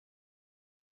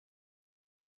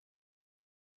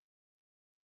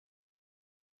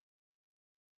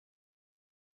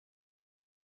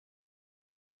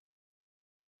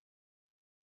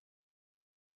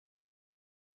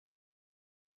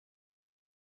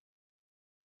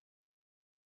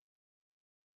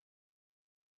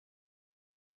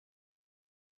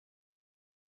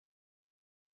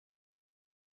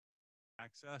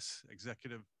Access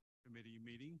Executive Committee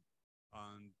meeting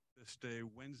on this day,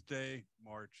 Wednesday,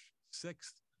 March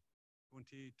 6th,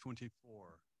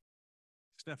 2024.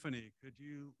 Stephanie, could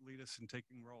you lead us in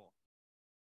taking roll?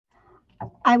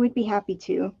 I would be happy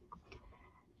to.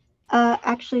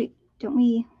 Actually, don't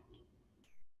we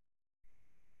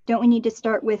need to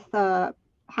start with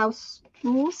House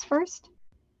rules first?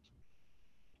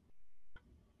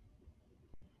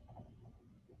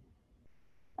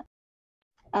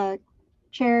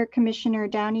 Chair Commissioner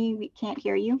Downey, we can't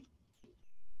hear you.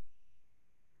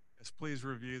 Yes, please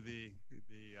review the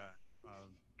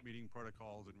meeting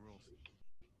protocols and rules.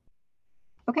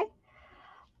 Okay.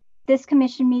 This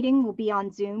commission meeting will be on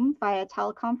Zoom via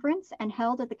teleconference and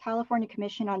held at the California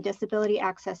Commission on Disability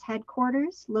Access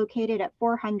headquarters located at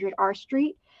 400 R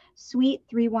Street, Suite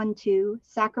 312,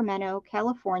 Sacramento,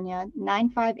 California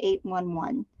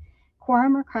 95811.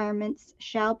 Quorum requirements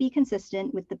shall be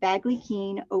consistent with the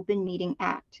Bagley-Keene Open Meeting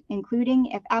Act, including,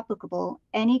 if applicable,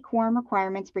 any quorum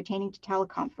requirements pertaining to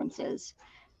teleconferences.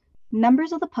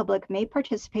 Members of the public may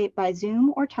participate by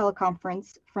Zoom or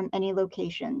teleconference from any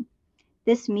location.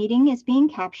 This meeting is being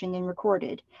captioned and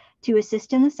recorded. To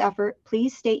assist in this effort,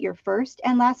 please state your first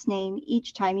and last name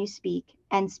each time you speak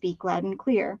and speak loud and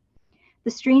clear. The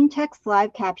stream text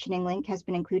live captioning link has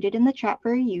been included in the chat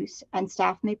for your use, and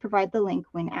staff may provide the link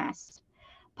when asked.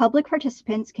 Public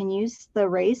participants can use the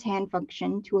raise hand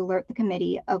function to alert the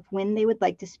committee of when they would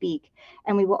like to speak,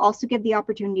 and we will also give the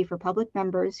opportunity for public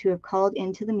members who have called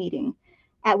into the meeting,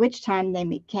 at which time they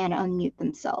can unmute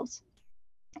themselves.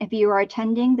 If you are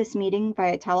attending this meeting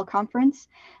via teleconference,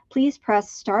 please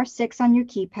press *6 on your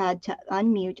keypad to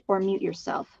unmute or mute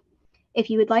yourself. If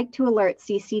you would like to alert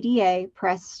CCDA,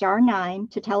 press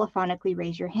 *9 to telephonically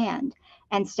raise your hand,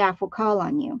 and staff will call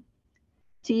on you.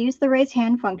 To use the raise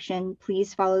hand function,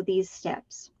 please follow these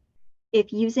steps.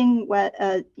 If using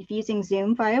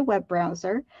Zoom via web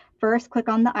browser, first click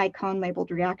on the icon labeled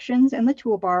Reactions in the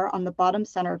toolbar on the bottom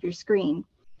center of your screen.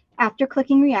 After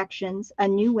clicking Reactions, a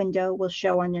new window will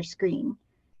show on your screen.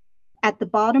 At the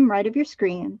bottom right of your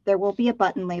screen, there will be a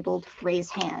button labeled Raise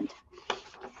Hand.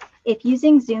 If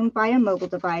using Zoom via mobile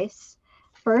device,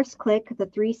 first click the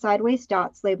 3 sideways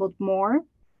dots labeled More.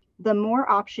 The More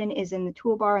option is in the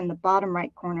toolbar in the bottom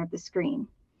right corner of the screen.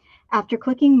 After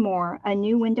clicking More, a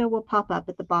new window will pop up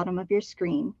at the bottom of your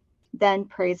screen. Then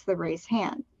press the Raise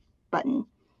Hand button.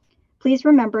 Please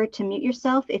remember to mute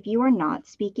yourself if you are not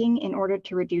speaking in order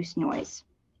to reduce noise.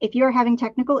 If you are having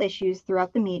technical issues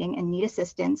throughout the meeting and need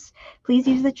assistance, please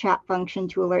use the chat function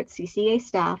to alert CCDA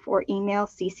staff or email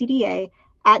ccda@dgs.ca.gov.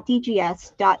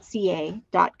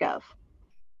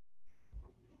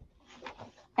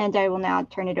 And I will now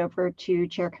turn it over to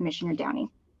Chair Commissioner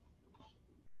Downey.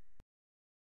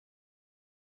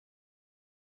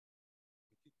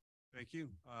 Thank you.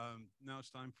 Now it's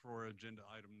time for agenda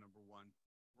item number 1,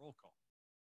 roll call.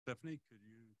 Stephanie, could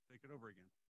you take it over again?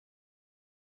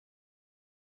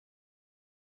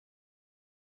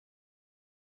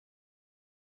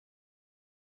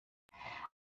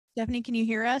 Stephanie, can you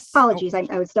hear us? Apologies, I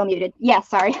was still muted. Yeah,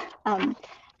 sorry.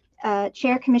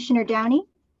 Chair Commissioner Downey.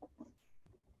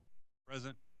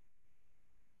 Present.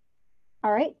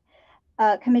 All right.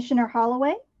 Commissioner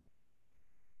Holloway.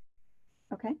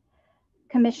 Okay.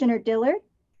 Commissioner Dillard.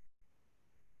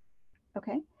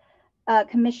 Okay.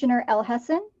 Commissioner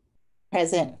Elhessen.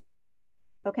 Present.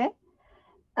 Okay.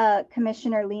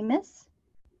 Commissioner Lemus.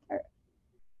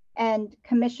 And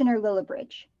Commissioner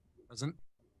Lillibridge. Present.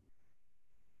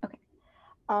 Okay.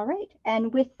 All right.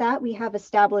 And with that, we have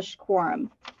established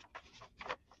quorum.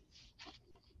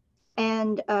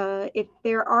 And if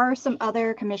there are some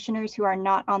other commissioners who are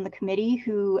not on the committee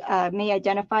who may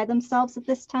identify themselves at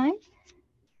this time.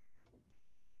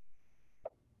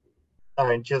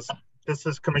 This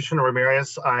is Commissioner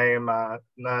Ramirez. I'm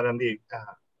not on the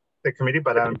committee,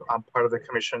 but I'm part of the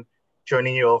commission,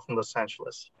 joining you all from Los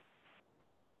Angeles.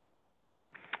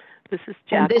 This is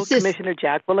Commissioner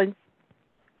Jacqueline.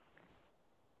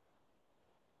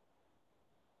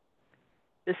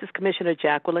 This is Commissioner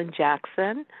Jacqueline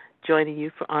Jackson, joining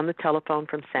you on the telephone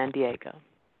from San Diego.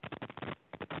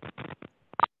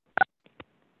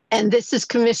 And this is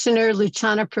Commissioner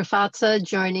Luciana Prefazza,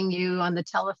 joining you on the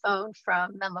telephone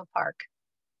from Menlo Park.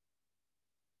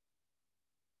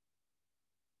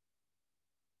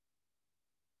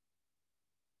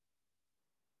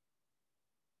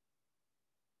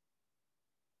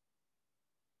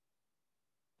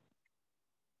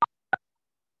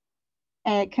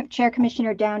 Chair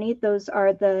Commissioner Downey, those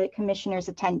are the commissioners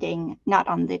attending, not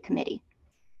on the committee.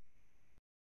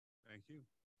 Thank you.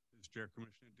 This is Chair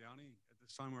Commissioner Downey. At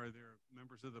this time, are there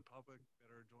members of the public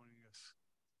that are joining us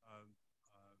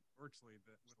virtually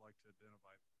that would like to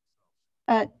identify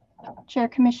themselves? Chair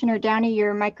Commissioner Downey,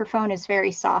 your microphone is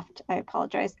very soft. I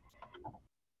apologize.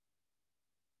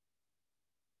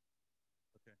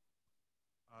 Okay.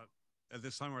 At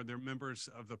this time, are there members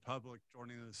of the public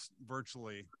joining us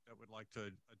virtually that would like to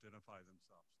identify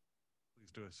themselves?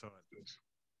 Please do so at this.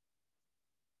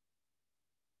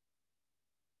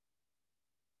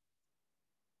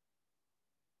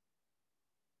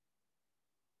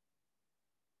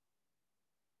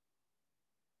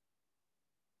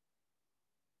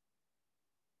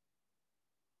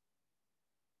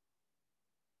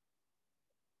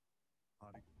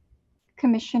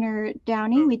 Commissioner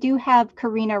Downey, we do have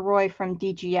Karina Roy from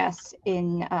DGS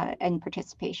in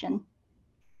participation.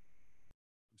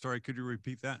 Sorry, could you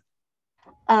repeat that?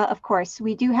 Of course,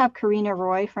 we do have Karina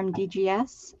Roy from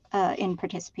DGS in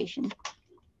participation.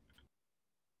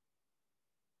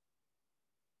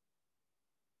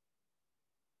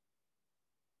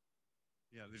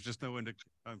 Yeah, there's just no indication.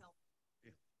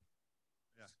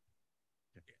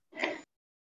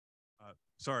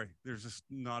 Sorry, there's just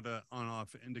not an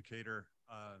on-off indicator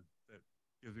that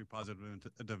gives me positive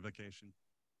identification.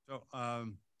 So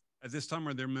at this time,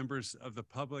 are there members of the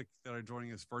public that are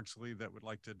joining us virtually that would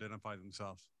like to identify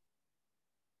themselves?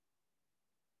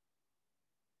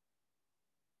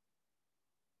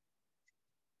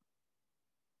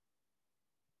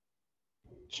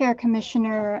 Chair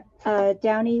Commissioner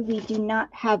Downey, we do not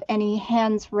have any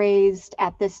hands raised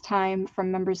at this time from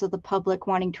members of the public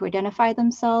wanting to identify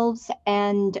themselves,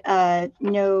 and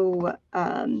no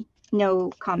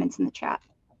comments in the chat.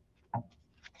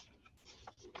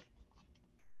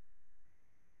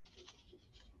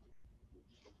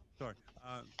 Sorry,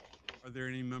 are there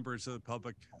any members of the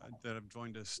public that have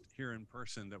joined us here in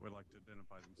person that would like to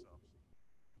identify themselves?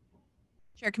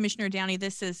 Chair Commissioner Downey,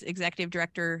 this is Executive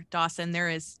Director Dawson.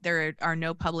 There are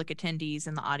no public attendees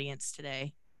in the audience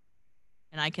today,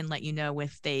 and I can let you know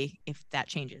if that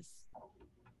changes.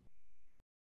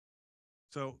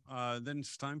 So then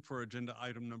it's time for agenda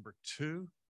item number 2,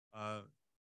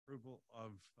 approval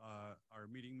of our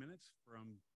meeting minutes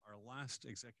from our last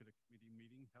executive committee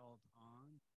meeting held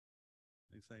on,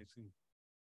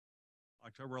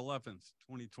 October 11th,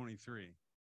 2023.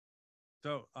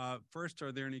 So first,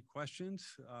 are there any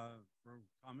questions or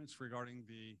comments regarding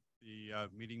the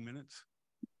meeting minutes?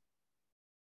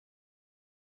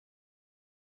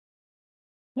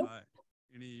 Nope.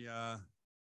 Any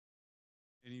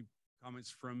comments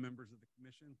from members of the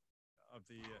commission, of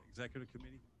the executive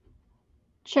committee?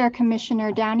 Chair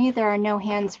Commissioner Downey, there are no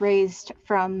hands raised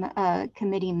from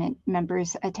committee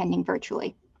members attending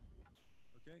virtually.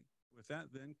 Okay, with that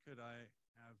then, could I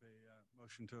have a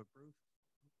motion to approve?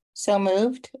 So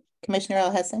moved. Commissioner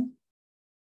Alhassan.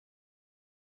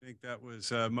 I think that was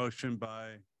a motion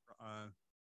by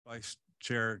Vice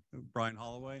Chair Brian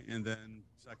Holloway, and then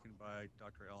second by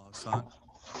Dr. Alhassan.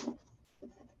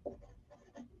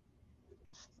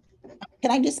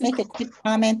 Can I just make a quick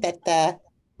comment that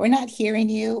we're not hearing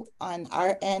you on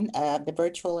our end of the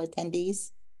virtual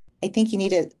attendees? I think you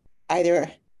need to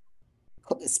either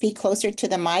speak closer to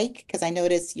the mic, because I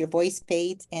notice your voice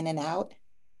fades in and out.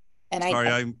 And sorry,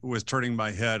 I was turning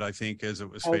my head, I think, as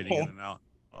it was fading in and out.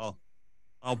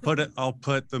 I'll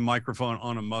put the microphone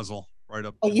on a muzzle right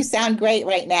up. Oh, you sound great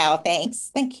right now.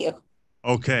 Thanks. Thank you.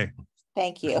 Okay.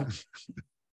 Thank you.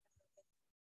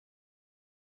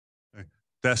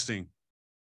 Testing.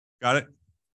 Got it?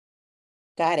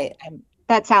 Got it.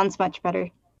 That sounds much better.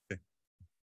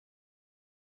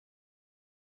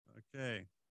 Okay.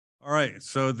 All right.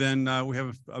 So then we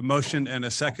have a motion and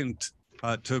a second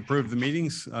to approve the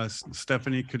meetings.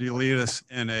 Stephanie, could you lead us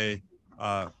in a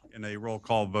roll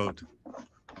call vote?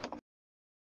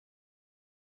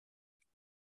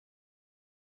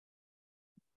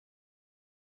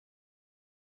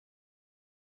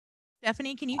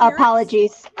 Stephanie, can you hear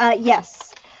Apologies.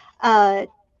 Yes.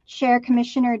 Chair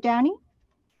Commissioner Downey?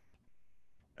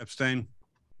 Abstain.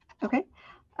 Okay.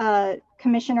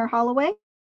 Commissioner Holloway?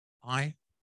 Aye.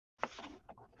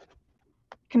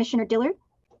 Commissioner Dillard?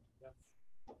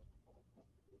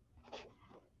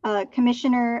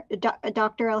 Commissioner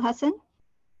Dr. Alhassan?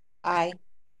 Aye.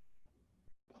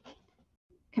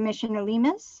 Commissioner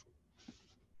Lemus?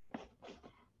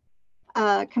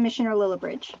 Commissioner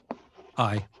Lillibridge?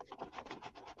 Aye.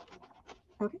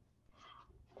 Okay.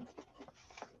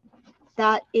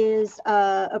 That is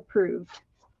approved.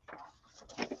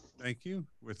 Thank you.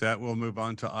 With that, we'll move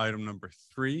on to item number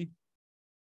 3.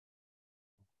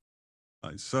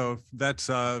 So that's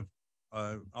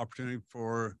opportunity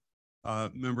for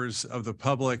members of the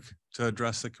public to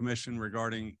address the commission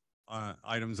regarding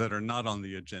items that are not on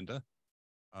the agenda.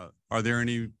 Are there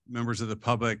any members of the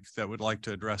public that would like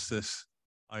to address this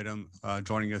item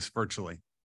joining us virtually?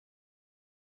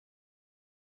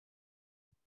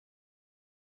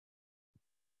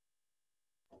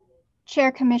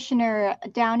 Chair Commissioner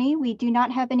Downey, we do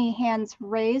not have any hands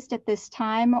raised at this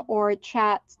time or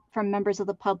chat from members of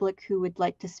the public who would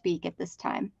like to speak at this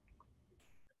time.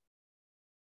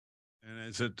 And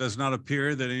as it does not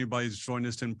appear that anybody's joined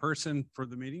us in person for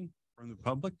the meeting from the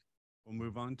public, we'll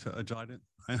move on to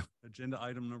agenda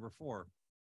item number 4.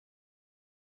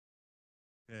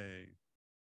 Okay.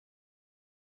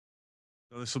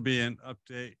 So this will be an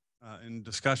update and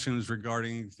discussions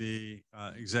regarding the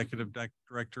executive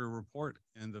director report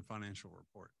and the financial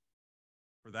report.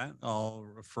 For that, I'll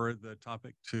refer the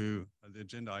topic to the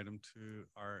agenda item to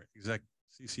our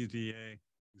CCDA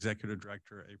Executive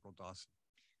Director, April Dawson.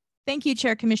 Thank you,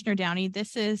 Chair Commissioner Downey.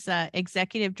 This is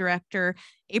Executive Director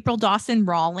April Dawson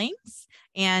Rawlings.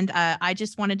 And I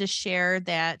just wanted to share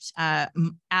that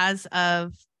as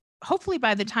of hopefully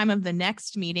by the time of the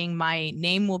next meeting, my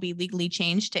name will be legally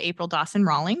changed to April Dawson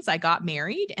Rawlings. I got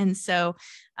married. And so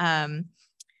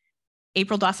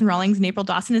April Dawson Rawlings and April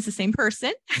Dawson is the same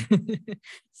person.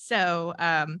 So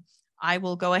I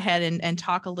will go ahead and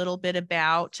talk a little bit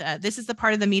about, this is the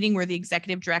part of the meeting where the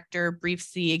executive director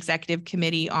briefs the executive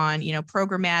committee on,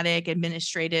 programmatic,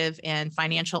 administrative, and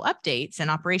financial updates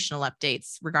and operational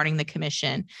updates regarding the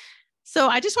commission. So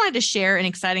I just wanted to share an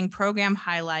exciting program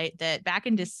highlight that back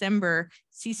in December,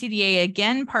 CCDA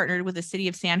again partnered with the city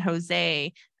of San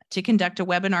Jose to conduct a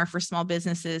webinar for small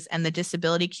businesses and the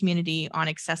disability community on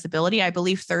accessibility. I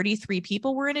believe 33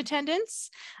 people were in attendance,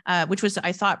 which was,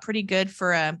 I thought, pretty good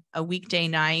for a weekday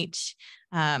night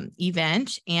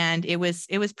event. And it was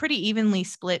pretty evenly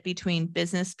split between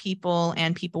business people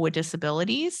and people with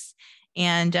disabilities.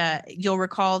 And you'll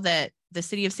recall that the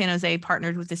city of San Jose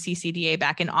partnered with the CCDA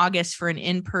back in August for an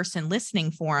in-person listening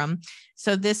forum.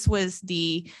 So this was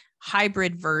the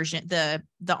hybrid version, the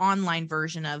online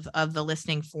version of the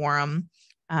listening forum,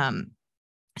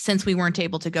 since we weren't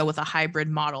able to go with a hybrid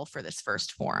model for this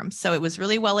first forum. So it was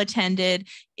really well attended.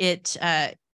 It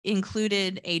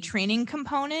included a training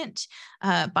component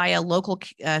by a local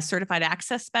certified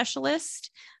access specialist,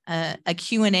 a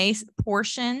Q&A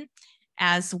portion,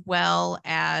 as well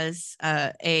as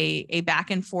a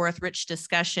back and forth rich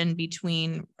discussion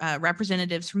between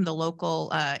representatives from the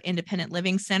local independent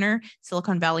living center,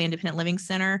 Silicon Valley Independent Living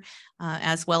Center,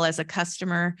 as well as a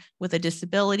customer with a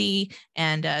disability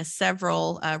and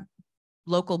several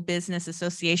local business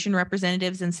association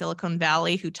representatives in Silicon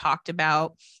Valley who talked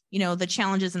about, the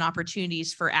challenges and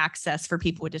opportunities for access for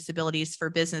people with disabilities for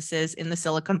businesses in the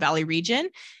Silicon Valley region.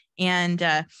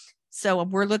 And so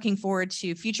we're looking forward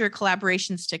to future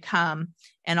collaborations to come,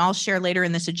 and I'll share later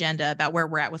in this agenda about where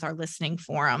we're at with our listening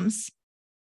forums.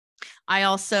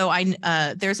 There's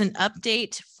an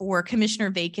update for commissioner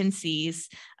vacancies.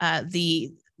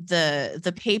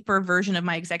 The paper version of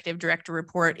my executive director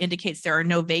report indicates there are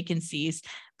no vacancies,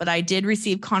 but I did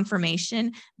receive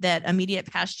confirmation that immediate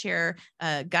past chair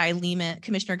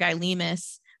Commissioner Guy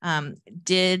Lemus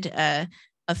did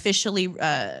officially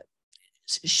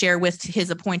share with his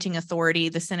appointing authority,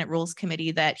 the Senate Rules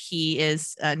Committee, that he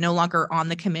is no longer on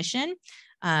the commission.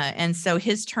 And so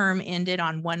his term ended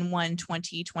on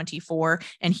 1/1/2024,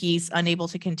 and he's unable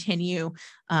to continue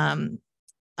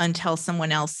until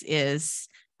someone else is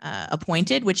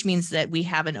appointed, which means that we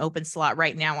have an open slot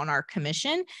right now on our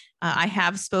commission. I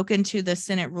have spoken to the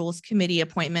Senate Rules Committee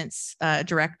appointments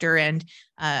director, and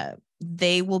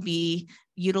they will be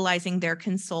utilizing their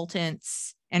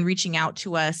consultants and reaching out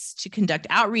to us to conduct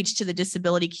outreach to the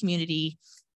disability community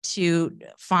to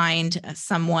find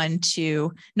someone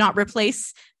to not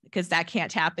replace, because that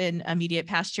can't happen, immediate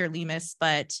past chair Lemus,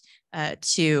 but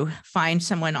to find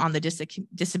someone on the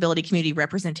disability community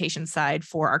representation side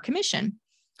for our commission.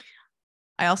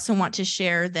 I also want to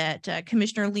share that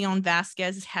Commissioner Leon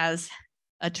Vasquez has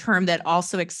a term that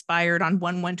also expired on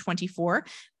 1/1/24,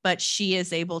 but she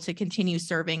is able to continue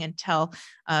serving until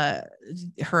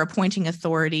her appointing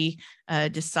authority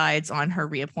decides on her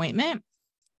reappointment.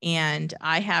 And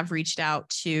I have reached out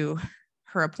to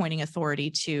her appointing authority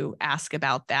to ask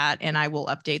about that, and I will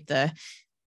update the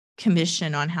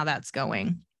commission on how that's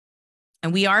going.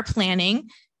 And we are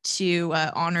planning to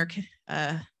honor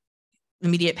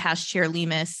immediate past chair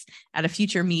Lemus at a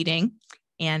future meeting.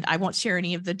 And I won't share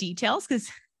any of the details because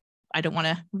I don't want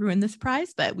to ruin the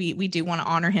surprise, but we do want to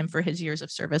honor him for his years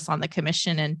of service on the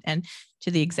commission and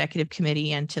to the executive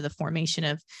committee and to the formation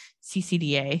of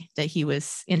CCDA that he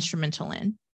was instrumental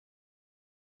in.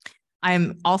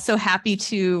 I'm also happy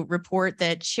to report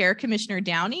that Chair Commissioner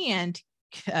Downey and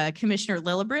Commissioner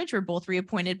Lillibridge were both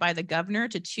reappointed by the governor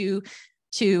to two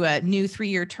new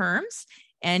 3-year terms,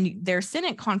 and their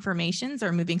Senate confirmations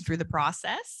are moving through the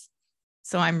process.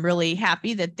 So I'm really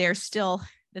happy that they're still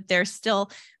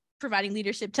providing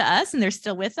leadership to us and they're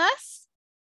still with us.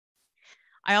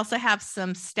 I also have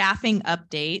some staffing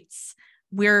updates.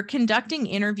 We're conducting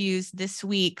interviews this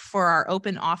week for our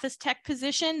open office tech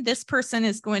position. This person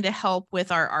is going to help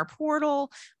with our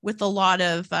portal, with a lot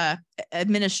of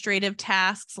administrative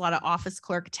tasks, a lot of office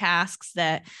clerk tasks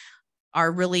that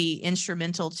are really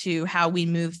instrumental to how we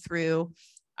move through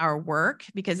our work.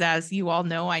 Because as you all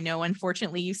know, I know,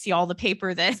 unfortunately, you see all the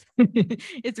paper that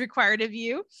is required of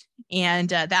you. And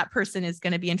that person is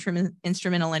going to be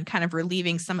instrumental in kind of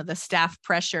relieving some of the staff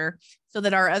pressure so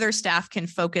that our other staff can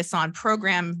focus on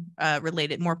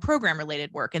more program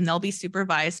related work. And they'll be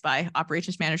supervised by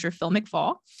Operations Manager Phil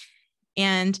McFall.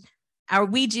 And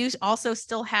we do also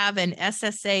still have an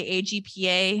SSA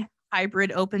AGPA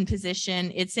hybrid open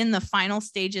position. It's in the final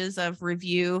stages of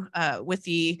review with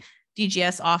the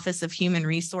DGS Office of Human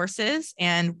Resources.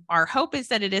 And our hope is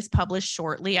that it is published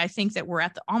shortly. I think that we're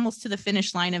at almost to the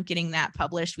finish line of getting that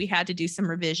published. We had to do some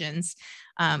revisions,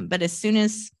 but as soon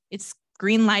as it's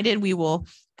green lighted, we will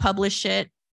publish it.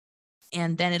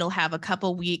 And then it'll have a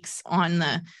couple weeks on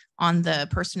the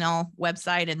personnel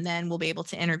website, and then we'll be able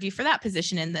to interview for that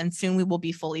position. And then soon we will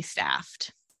be fully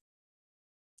staffed.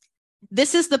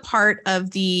 This is the part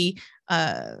of the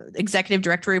executive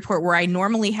director report where I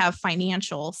normally have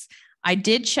financials. I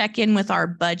did check in with our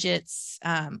budgets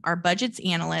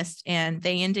analyst, and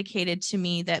they indicated to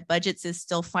me that budgets is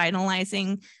still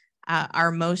finalizing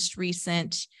our most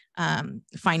recent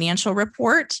financial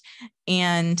report.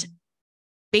 And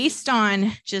based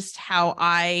on just how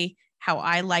I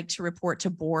like to report to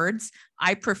boards,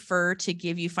 I prefer to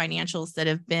give you financials that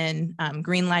have been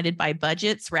green lighted by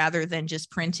budgets rather than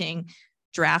just printing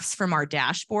drafts from our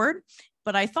dashboard.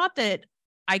 But I thought that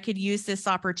I could use this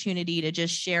opportunity to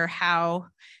just share how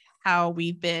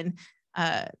we've been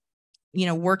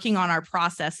working on our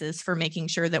processes for making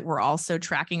sure that we're also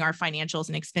tracking our financials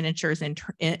and expenditures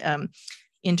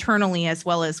internally, as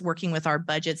well as working with our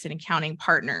budgets and accounting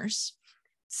partners.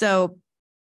 So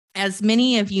as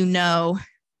many of you know,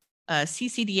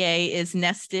 CCDA is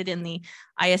nested in the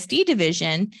ISD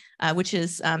division, which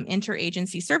is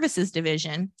Interagency Services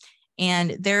Division.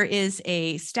 And there is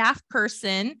a staff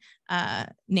person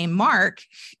named Mark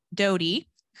Doty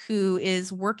who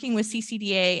is working with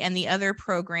CCDA and the other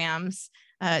programs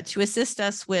to assist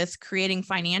us with creating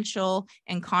financial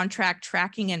and contract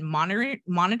tracking and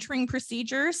monitoring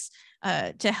procedures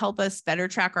to help us better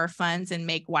track our funds and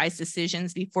make wise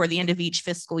decisions before the end of each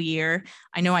fiscal year.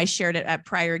 I know I shared it at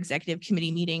prior executive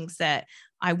committee meetings that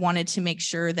I wanted to make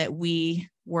sure that we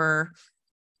were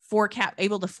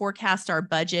able to forecast our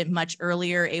budget much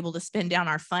earlier, able to spend down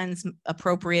our funds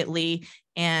appropriately,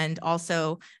 and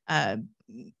also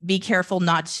be careful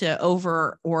not to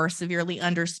over or severely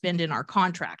underspend in our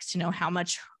contracts, to know how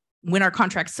much, when our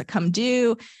contracts come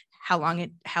due, how long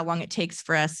it takes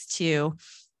for us to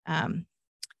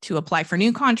apply for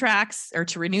new contracts or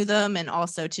to renew them, and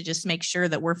also to just make sure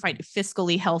that we're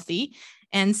fiscally healthy.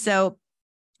 And so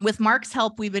with Mark's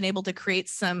help, we've been able to create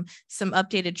some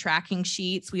updated tracking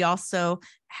sheets. We also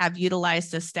have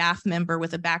utilized a staff member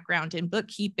with a background in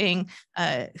bookkeeping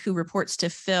who reports to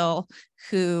Phil,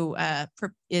 who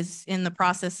is in the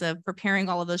process of preparing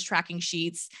all of those tracking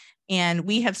sheets. And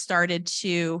we have started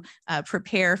to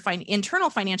prepare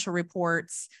internal financial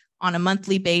reports on a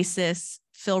monthly basis.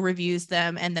 Phil reviews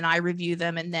them, and then I review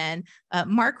them, and then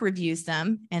Mark reviews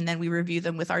them, and then we review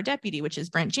them with our deputy, which is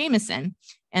Brent Jameson.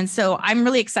 And so I'm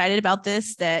really excited about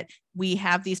this, that we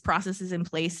have these processes in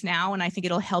place now, and I think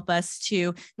it'll help us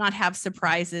to not have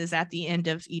surprises at the end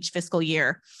of each fiscal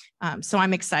year. So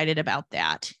I'm excited about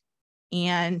that.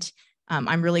 And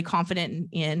I'm really confident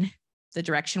in the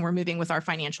direction we're moving with our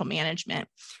financial management.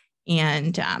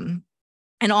 And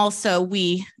also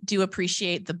we do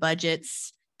appreciate the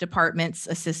budgets department's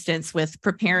assistance with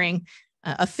preparing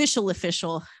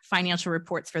official financial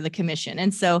reports for the commission.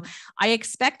 And so I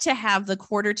expect to have the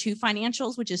Q2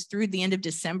 financials, which is through the end of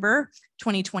December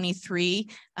 2023,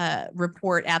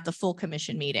 report at the full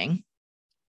commission meeting.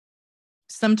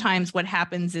 Sometimes what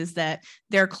happens is that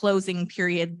their closing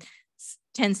period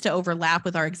tends to overlap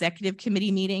with our executive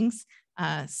committee meetings.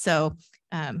 So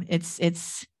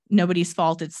it's nobody's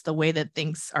fault. It's the way that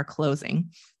things are closing.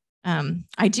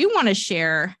 I do want to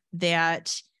share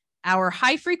that our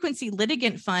high frequency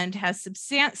litigant fund has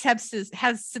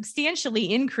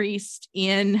substantially increased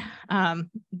in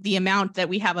the amount that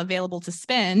we have available to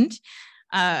spend.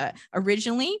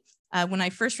 Originally, when I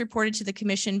first reported to the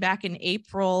commission back in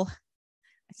April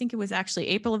I think it was actually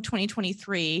April of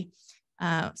 2023,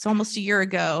 so almost a year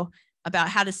ago, about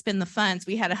how to spend the funds.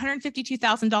 We had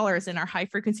 $152,000 in our high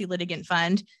frequency litigant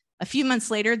fund. A few months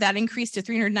later, that increased to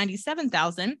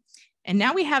 $397,000, and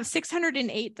now we have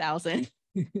 $608,000.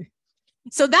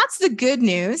 So that's the good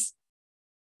news.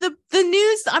 The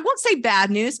news, I won't say bad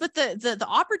news, but the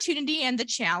opportunity and the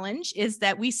challenge is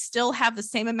that we still have the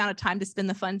same amount of time to spend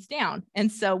the funds down.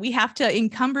 And so we have to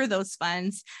encumber those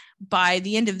funds by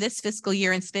the end of this fiscal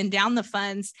year and spend down the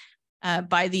funds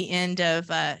by the end of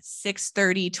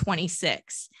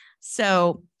 6/30/26.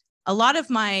 So a lot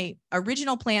of my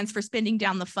original plans for spending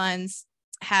down the funds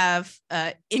have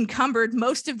encumbered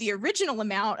most of the original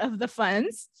amount of the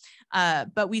funds,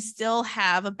 but we still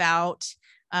have about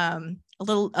a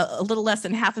little less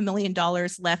than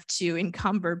 $500,000 left to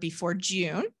encumber before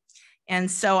June.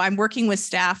 And so I'm working with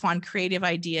staff on creative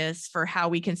ideas for how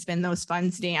we can spend those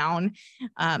funds down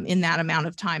in that amount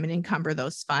of time and encumber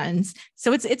those funds.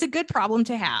 So it's a good problem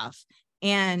to have.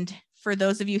 And for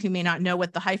those of you who may not know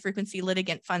what the high frequency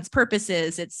litigant fund's purpose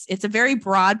is, it's a very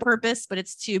broad purpose, but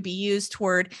it's to be used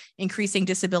toward increasing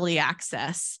disability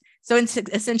access. So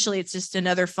essentially, it's just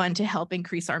another fund to help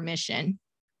increase our mission.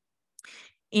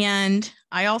 And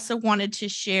I also wanted to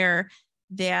share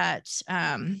that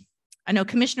I know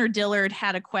Commissioner Dillard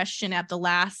had a question at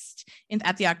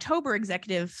the October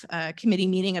Executive Committee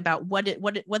meeting about what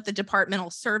the departmental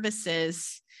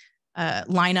services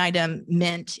line item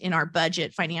meant in our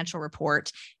budget financial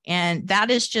report, and that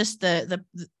is just the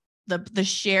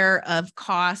share of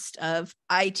cost of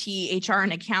IT, HR,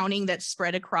 and accounting that's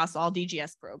spread across all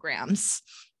DGS programs.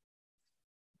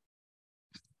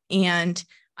 And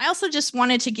I also just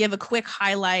wanted to give a quick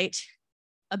highlight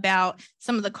about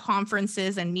some of the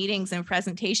conferences and meetings and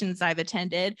presentations I've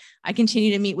attended. I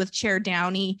continue to meet with Chair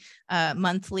Downey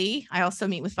monthly. I also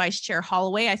meet with Vice Chair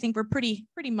Holloway. I think we're pretty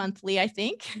monthly, I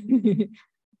think.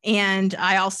 And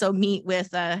I also meet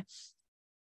with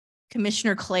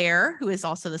Commissioner Claire, who is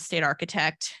also the state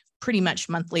architect, pretty much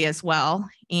monthly as well.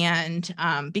 And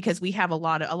because we have a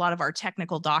lot of our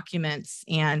technical documents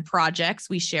and projects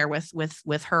we share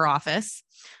with her office.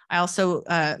 I also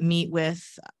meet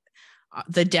with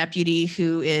the deputy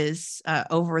who is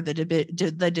over the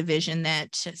division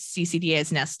that CCDA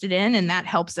is nested in, and that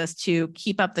helps us to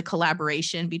keep up the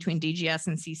collaboration between DGS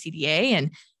and CCDA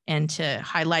and to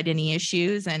highlight any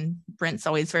issues. And Brent's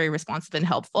always very responsive and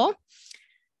helpful.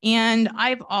 And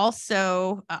I've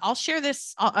also, I'll share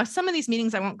this, some of these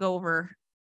meetings I won't go over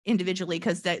individually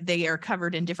because they are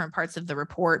covered in different parts of the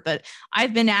report, but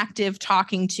I've been active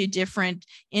talking to different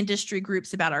industry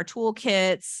groups about our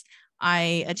toolkits.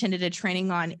 I attended a training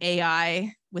on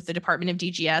AI with the Department of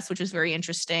DGS, which was very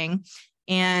interesting.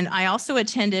 And I also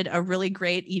attended a really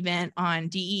great event on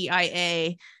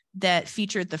DEIA that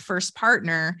featured the first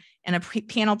partner and a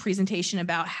panel presentation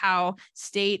about how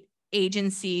state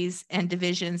agencies and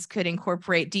divisions could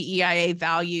incorporate DEIA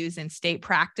values in state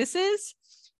practices.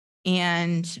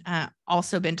 And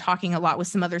also been talking a lot with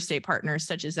some other state partners,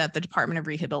 such as at the Department of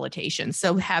Rehabilitation.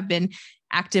 So have been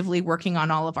actively working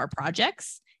on all of our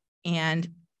projects. And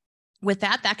with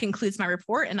that concludes my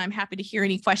report, and I'm happy to hear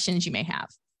any questions you may have.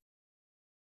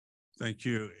 Thank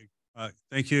you.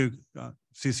 Thank you,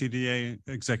 CCDA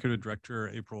Executive Director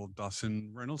April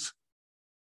Dawson Reynolds.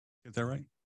 Get that right?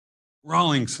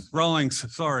 Rawlings,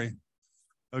 sorry.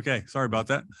 Okay, sorry about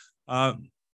that.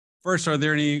 First, are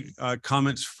there any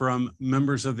comments from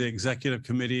members of the Executive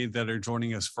Committee that are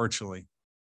joining us virtually?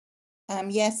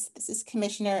 Yes, this is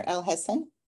Commissioner Elhessan.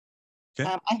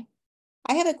 Okay.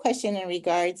 I have a question in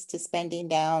regards to spending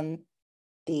down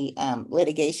the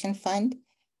litigation fund.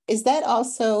 Is that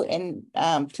also in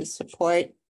to support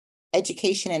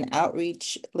education and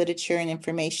outreach, literature and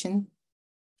information?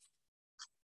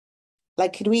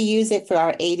 Like, could we use it for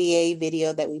our ADA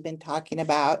video that we've been talking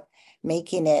about,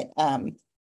 making it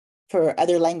for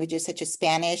other languages such as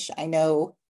Spanish? I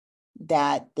know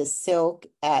that the Silk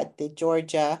at the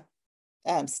Georgia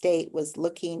State was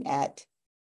looking at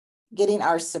getting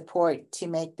our support to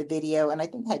make the video. And I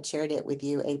think I shared it with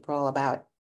you, April, about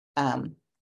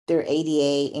their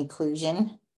ADA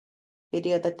inclusion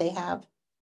video that they have.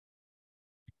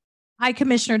 Hi,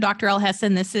 Commissioner Dr.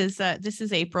 Elhessan. This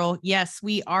is April. Yes,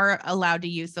 we are allowed to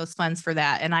use those funds for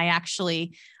that. And I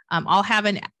actually, I'll have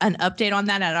an update on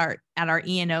that at our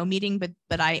E&O meeting,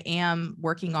 but I am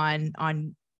working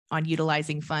on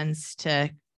utilizing funds to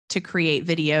create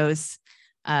videos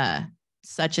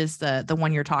such as the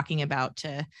one you're talking about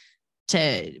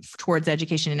towards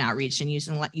education and outreach, and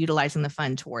utilizing the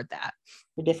fund toward that.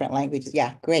 For different languages.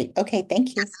 Yeah, great. Okay, thank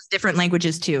you. Yes, different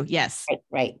languages too. Yes.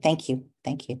 Right. Thank you.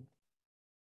 Thank you.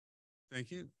 Thank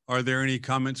you. Are there any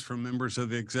comments from members of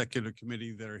the executive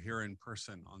committee that are here in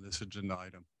person on this agenda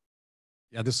item?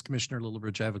 Yeah, this is Commissioner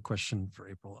Lillibridge. I have a question for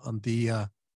April. On the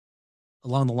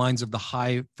along the lines of the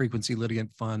high frequency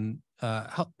litigant fund,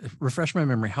 refresh my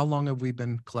memory, how long have we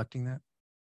been collecting that?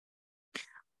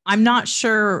 I'm not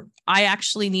sure. I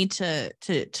actually need to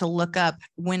look up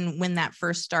when that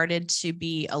first started to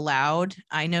be allowed.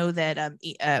 I know that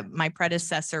my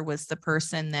predecessor was the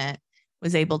person that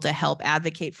was able to help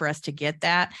advocate for us to get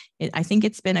that. I think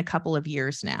it's been a couple of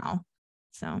years now.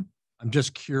 So I'm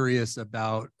just curious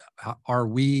about, have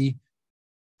we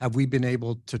been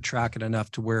able to track it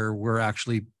enough to where we're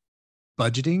actually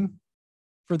budgeting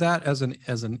for that as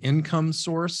an income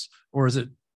source, or is it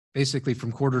basically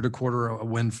from quarter to quarter a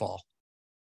windfall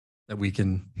that we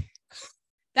can?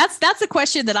 That's a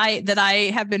question that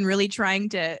I have been really trying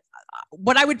to.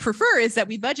 What I would prefer is that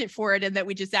we budget for it and that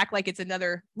we just act like it's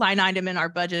another line item in our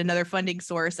budget, another funding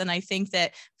source. And I think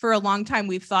that for a long time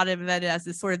we've thought of it as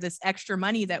this sort of this extra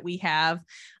money that we have,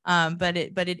 but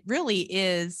it really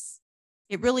is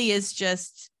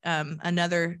just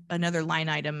another line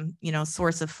item,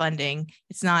 source of funding.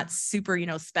 It's not super,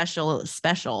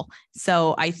 special.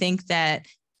 So I think that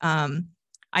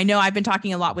I know I've been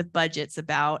talking a lot with budgets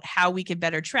about how we could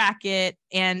better track it,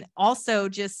 and also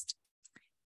just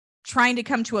trying to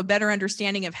come to a better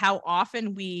understanding of how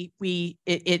often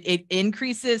it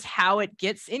increases, how it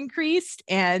gets increased,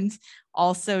 and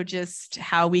also just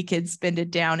how we could spend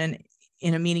it down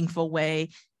in a meaningful way,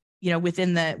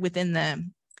 within the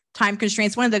time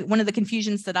constraints. One of the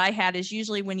confusions that I had is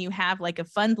usually when you have like a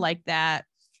fund like that,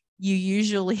 you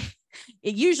usually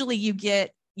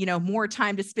get, more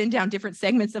time to spend down different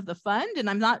segments of the fund. And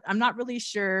I'm not really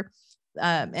sure.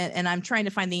 And I'm trying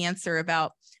to find the answer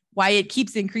about why it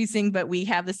keeps increasing, but we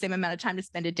have the same amount of time to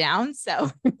spend it down.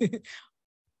 So,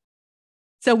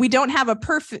 so we don't have a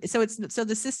perfect, so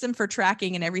the system for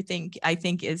tracking and everything, I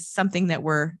think, is something that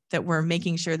we're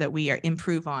making sure that we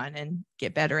improve on and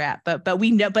get better at. But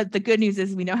we know, but the good news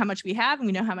is we know how much we have, and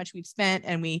we know how much we've spent,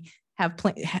 and we have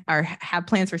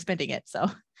plans for spending it. So.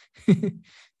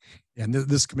 And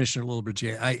this Commissioner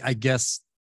Lillibridge, I guess,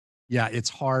 yeah, it's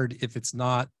hard if it's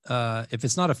not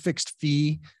a fixed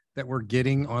fee that we're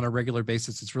getting on a regular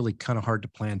basis. It's really kind of hard to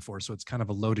plan for. So it's kind of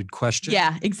a loaded question.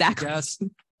 Yeah, exactly. Yes.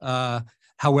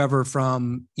 However,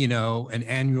 from, an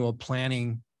annual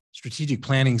strategic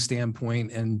planning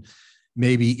standpoint, and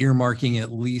maybe earmarking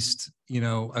at least,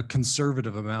 a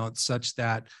conservative amount such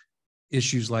that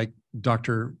issues like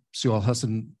Dr. Sue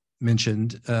Husson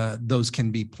mentioned, those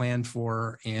can be planned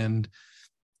for, and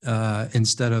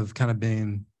instead of kind of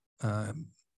being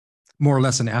more or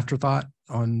less an afterthought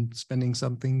on spending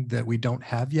something that we don't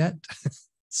have yet.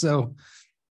 So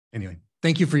anyway,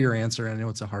 thank you for your answer. I know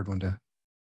it's a hard one to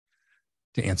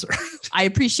answer. I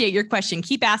appreciate your question.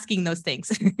 Keep asking those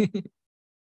things.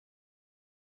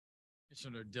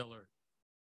 Commissioner Dillard,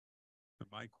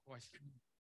 my question.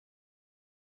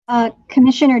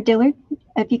 Commissioner Dillard,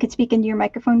 if you could speak into your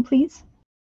microphone, please.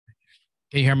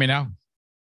 Can you hear me now?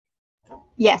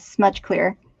 Yes, much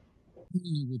clearer.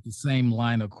 With the same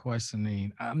line of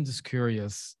questioning, I'm just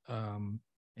curious,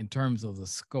 in terms of the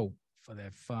scope for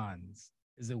that funds,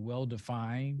 is it well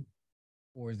defined,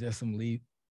 or is there some leeway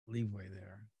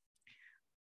there?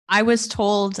 I was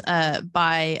told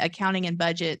by accounting and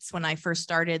budgets when I first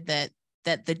started that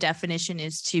the definition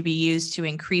is to be used to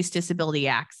increase disability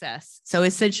access. So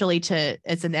essentially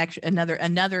it's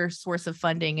another source of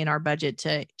funding in our budget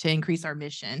to increase our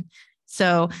mission.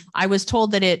 So I was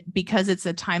told that because it's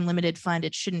a time limited fund,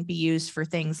 it shouldn't be used for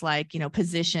things like,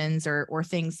 positions or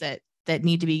things that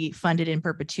need to be funded in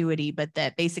perpetuity, but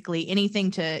that basically anything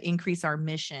to increase our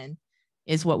mission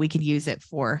is what we could use it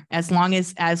for, as long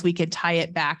as we could tie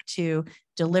it back to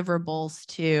deliverables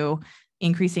to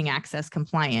increasing access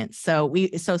compliance. So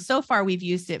far we've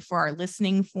used it for our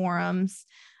listening forums,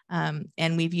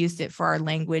 and we've used it for our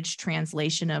language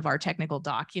translation of our technical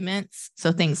documents.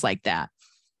 So things like that.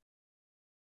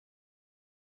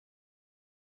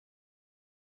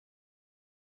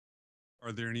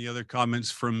 Are there any other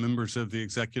comments from members of the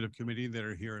executive committee that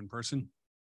are here in person?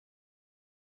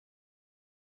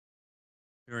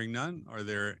 Hearing none, are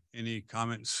there any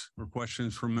comments or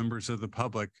questions from members of the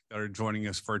public that are joining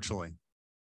us virtually?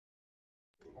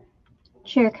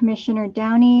 Chair Commissioner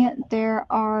Downey, there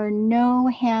are no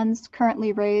hands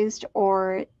currently raised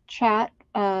or chat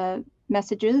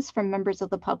messages from members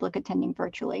of the public attending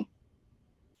virtually.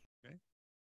 Okay.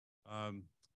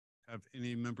 Have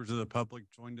any members of the public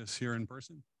joined us here in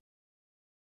person?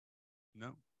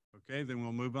 No. Okay, then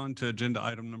we'll move on to agenda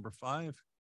item number 5,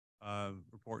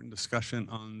 report and discussion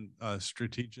on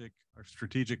strategic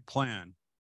plan.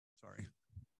 Sorry.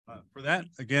 For that,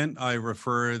 again, I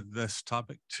refer this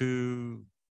topic to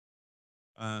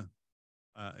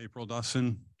April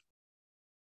Dawson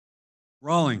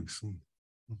Rawlings.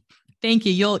 Thank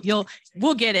you.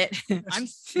 We'll get it. I'm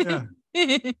Yeah.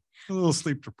 A little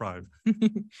sleep deprived.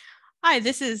 Hi,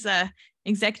 this is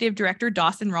Executive Director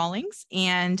Dawson Rawlings,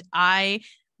 and I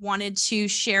wanted to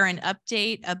share an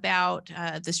update about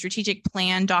the strategic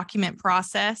plan document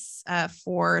process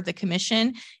for the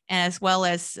commission, as well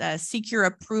as seek your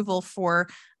approval for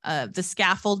the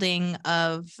scaffolding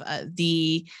of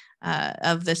the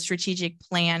strategic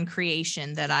plan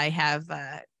creation that I have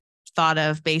thought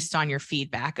of based on your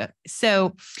feedback.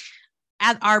 So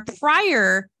at our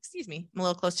prior, excuse me, I'm a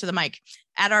little close to the mic.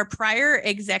 At our prior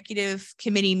executive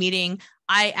committee meeting,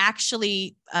 I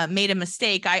actually made a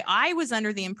mistake. I was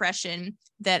under the impression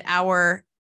that our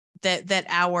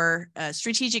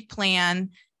strategic plan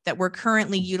that we're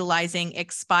currently utilizing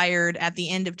expired at the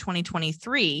end of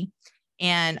 2023.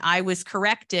 And I was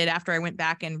corrected after I went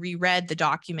back and reread the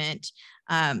document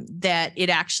that it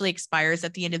actually expires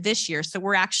at the end of this year. So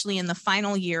we're actually in the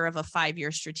final year of a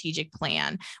 5-year strategic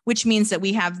plan, which means that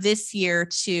we have this year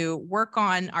to work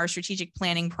on our strategic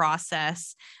planning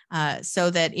process so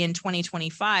that in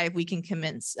 2025, we can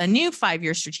commence a new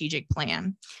 5-year strategic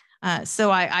plan.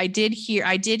 So I did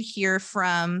hear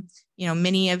from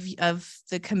many of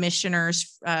the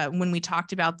commissioners when we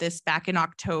talked about this back in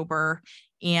October.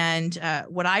 And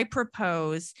what I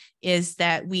propose is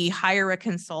that we hire a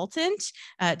consultant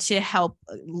to help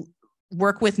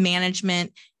work with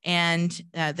management and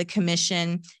the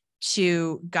commission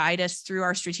to guide us through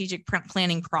our strategic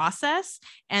planning process,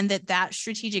 and that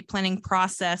strategic planning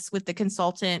process with the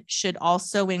consultant should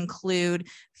also include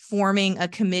forming a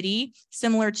committee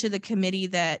similar to the committee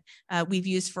that we've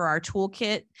used for our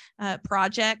toolkit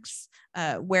projects,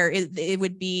 where it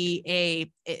would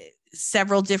be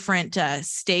several different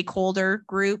stakeholder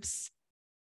groups.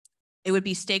 It would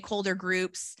be stakeholder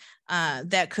groups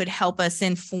that could help us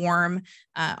inform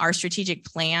our strategic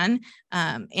plan.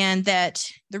 And that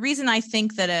the reason I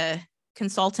think that a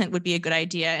consultant would be a good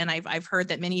idea, and I've heard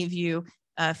that many of you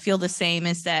feel the same,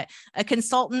 is that a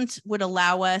consultant would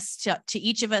allow us to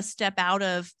each of us step out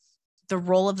of the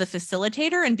role of the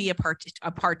facilitator and be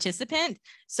a participant,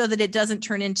 so that it doesn't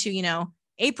turn into,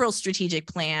 April's strategic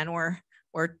plan or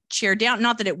chair down,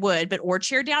 not that it would, or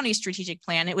chair down a strategic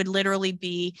plan. It would literally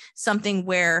be something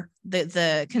where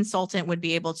the consultant would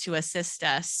be able to assist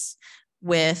us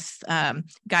with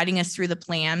guiding us through the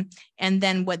plan. And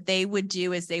then what they would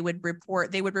do is they would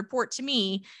report to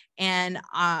me, and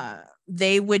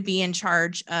they would be in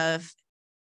charge of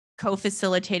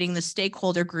co-facilitating the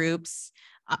stakeholder groups.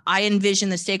 I envision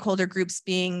the stakeholder groups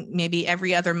being maybe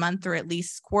every other month or at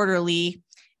least quarterly.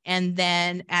 And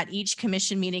then at each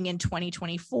commission meeting in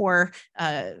 2024,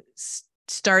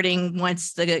 starting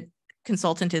once the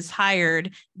consultant is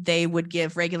hired, they would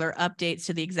give regular updates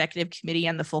to the executive committee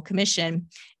and the full commission,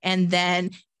 and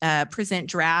then present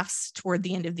drafts toward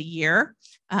the end of the year.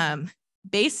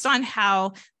 Based on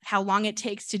how long it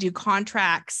takes to do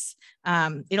contracts,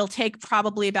 it'll take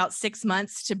probably about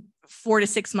 4 to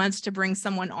 6 months to bring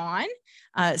someone on.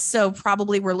 So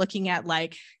probably we're looking at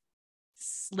like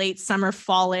late summer,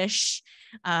 fallish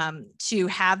to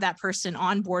have that person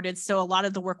onboarded. So a lot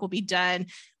of the work will be done.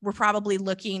 We're probably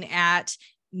looking at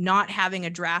not having a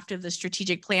draft of the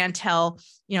strategic plan till,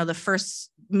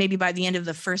 maybe by the end of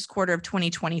the first quarter of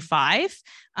 2025.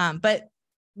 But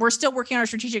we're still working on our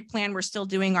strategic plan. We're still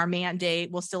doing our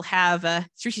mandate. We'll still have a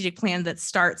strategic plan that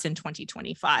starts in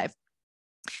 2025.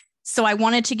 So I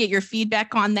wanted to get your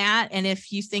feedback on that. And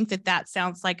if you think that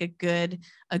sounds like a good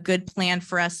plan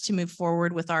for us to move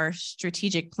forward with our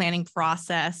strategic planning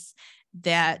process,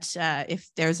 that if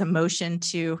there's a motion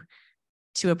to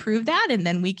approve that, and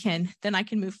then I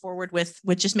can move forward with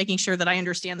just making sure that I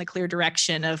understand the clear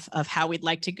direction of how we'd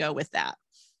like to go with that.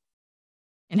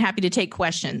 And happy to take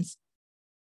questions.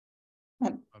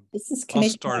 This is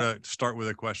I'll start with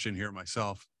a question here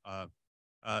myself.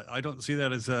 I don't see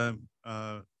that as a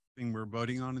thing we're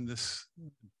voting on in this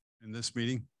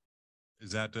meeting.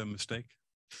 Is that a mistake?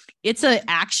 It's an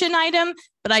action item,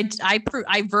 but I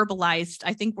verbalized.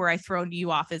 I think where I thrown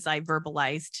you off is I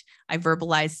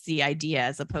verbalized the idea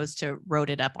as opposed to wrote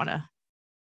it up on a.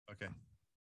 Okay,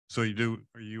 so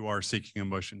you are seeking a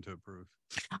motion to approve.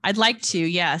 I'd like to,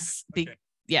 yes. Okay.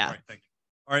 Yeah. All right, thank you.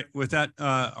 All right, with that,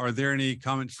 are there any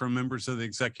comments from members of the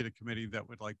executive committee that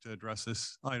would like to address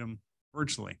this item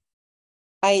virtually?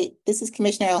 This is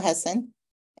Commissioner Elhessan,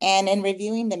 and in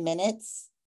reviewing the minutes,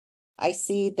 I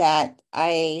see that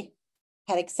I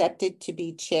had accepted to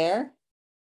be chair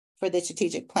for the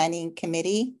Strategic Planning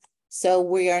Committee. So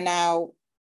we are now,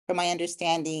 from my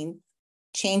understanding,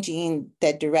 changing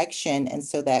the direction, and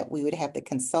so that we would have the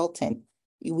consultant,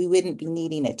 we wouldn't be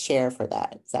needing a chair for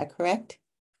that. Is that correct?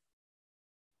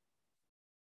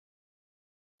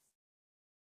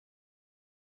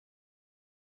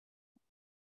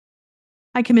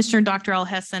 Hi, Commissioner Dr.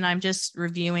 Alhessan. I'm just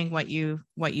reviewing what you.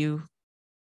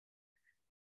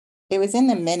 It was in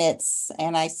the minutes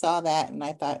and I saw that and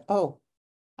I thought, oh,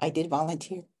 I did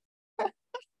volunteer.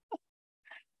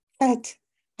 But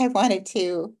I wanted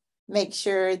to make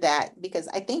sure that, because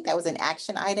I think that was an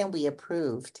action item we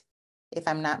approved, if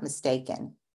I'm not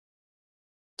mistaken,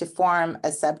 to form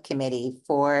a subcommittee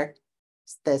for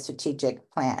the strategic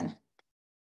plan.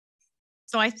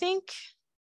 So I think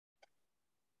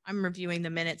I'm reviewing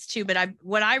the minutes too, but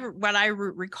what I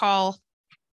recall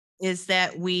is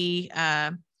that we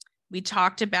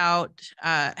talked about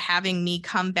having me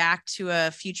come back to a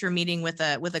future meeting with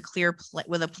a clear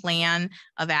plan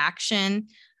of action,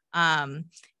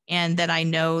 and that I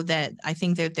know that I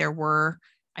think that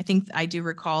I think I do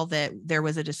recall that there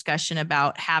was a discussion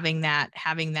about having that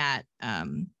creating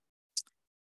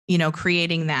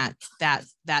that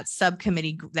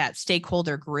subcommittee, that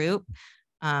stakeholder group.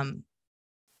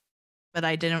 But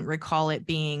I didn't recall it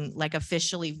being like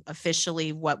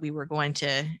officially what we were going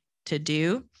to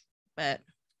do. But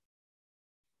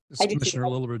Commissioner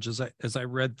Lillibridge, as I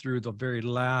read through, the very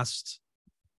last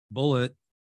bullet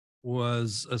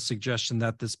was a suggestion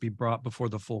that this be brought before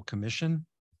the full commission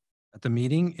at the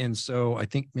meeting. And so I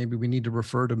think maybe we need to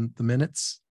refer to the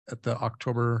minutes at the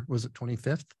October, was it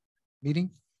 25th meeting,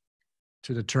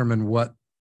 to determine what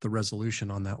the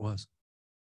resolution on that was.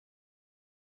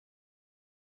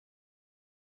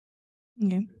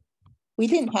 Okay. We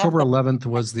didn't have October 11th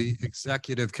was the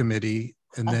executive committee,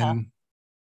 and then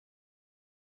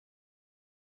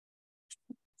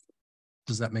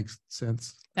does that make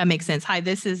sense? That makes sense. Hi,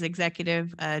 this is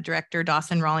Executive Director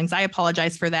Dawson Rawlings. I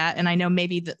apologize for that. And I know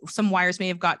maybe some wires may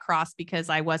have got crossed because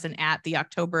I wasn't at the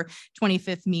October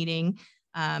 25th meeting.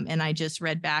 And I just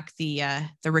read back the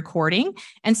recording.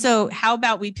 And so how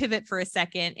about we pivot for a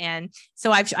second? And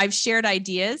so I've shared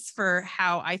ideas for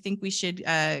how I think we should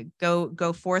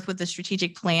go forth with the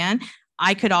strategic plan.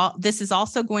 This is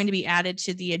also going to be added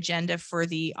to the agenda for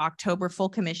the October full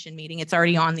commission meeting. It's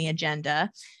already on the agenda.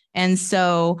 And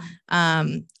so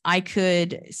I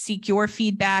could seek your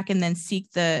feedback and then seek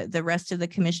the rest of the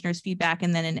commissioners' feedback,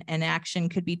 and then an action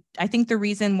could be. I think the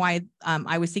reason why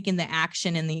I was seeking the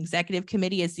action in the executive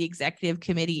committee is the executive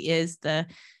committee is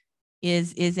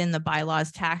in the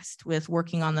bylaws tasked with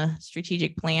working on the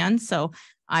strategic plan. So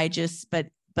I just but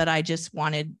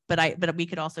we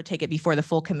could also take it before the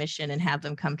full commission and have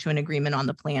them come to an agreement on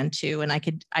the plan too. And I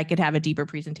could have a deeper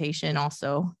presentation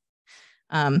also.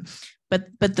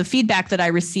 But the feedback that I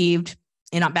received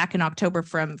back in October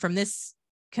from this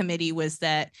committee was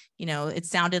that, it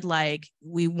sounded like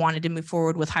we wanted to move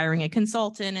forward with hiring a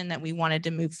consultant, and that we wanted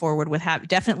to move forward with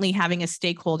definitely having a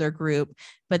stakeholder group,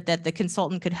 but that the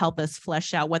consultant could help us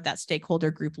flesh out what that stakeholder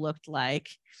group looked like.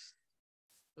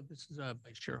 So this is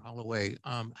Vice Chair Holloway.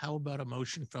 How about a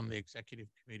motion from the executive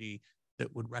committee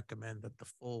that would recommend that the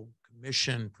full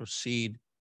commission proceed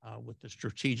with the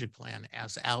strategic plan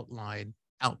as outlaid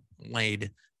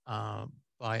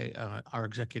by our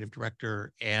executive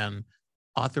director, and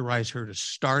authorize her to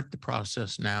start the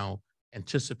process now,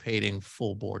 anticipating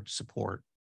full board support,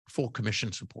 full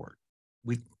commission support.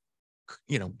 We,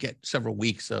 get several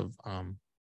weeks of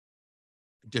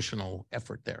additional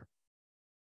effort there.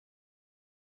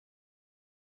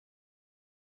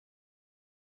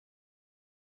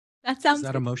 That sounds. Is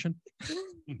that a motion?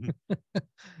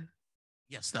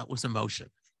 Yes, that was a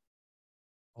motion.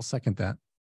 I'll second that.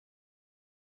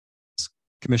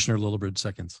 Commissioner Lillibridge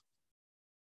seconds.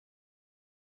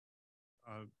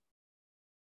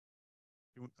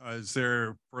 Is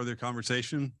there further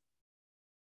conversation?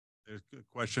 There's a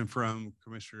question from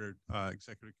Commissioner,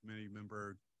 Executive Committee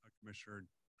Member, Commissioner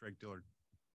Greg Dillard.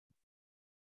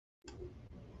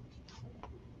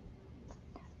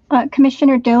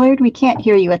 Commissioner Dillard, we can't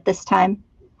hear you at this time.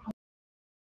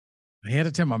 I had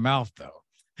it in my mouth though.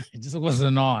 It just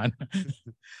wasn't on.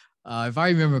 If I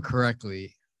remember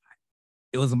correctly,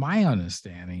 it was my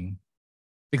understanding,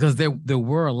 because there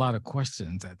were a lot of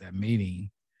questions at that meeting,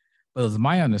 but it was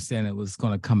my understanding it was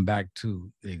going to come back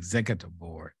to the executive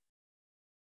board.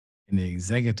 And the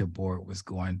executive board was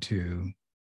going to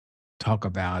talk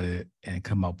about it and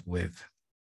come up with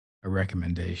a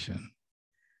recommendation.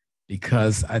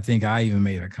 Because I think I even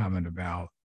made a comment about,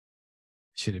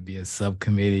 should it be a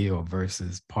subcommittee or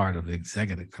versus part of the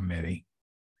executive committee?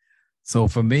 So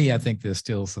for me, I think there's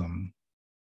still some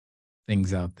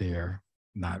things out there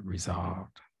not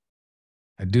resolved.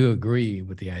 I do agree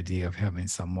with the idea of having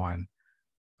someone,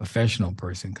 professional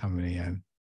person coming in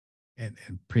and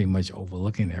pretty much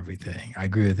overlooking everything. I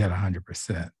agree with that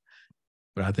 100%.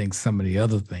 But I think some of the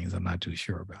other things I'm not too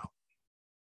sure about.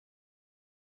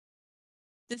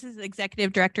 This is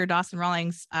Executive Director Dawson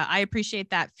Rawlings. I appreciate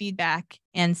that feedback.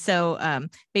 And so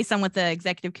based on what the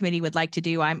executive committee would like to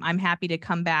do, I'm happy to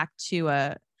come back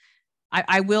to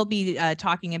I will be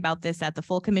talking about this at the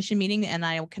full commission meeting, and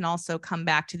I can also come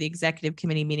back to the executive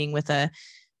committee meeting with a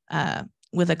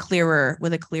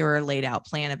clearer laid out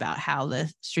plan about how the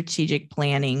strategic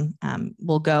planning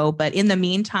will go. But in the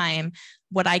meantime,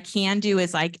 what I can do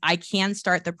is I can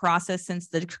start the process, since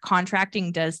the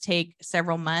contracting does take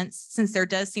several months, since there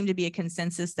does seem to be a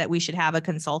consensus that we should have a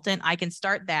consultant. I can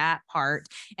start that part.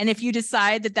 And if you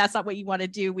decide that that's not what you want to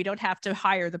do, we don't have to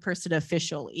hire the person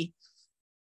officially.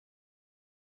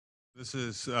 This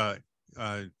is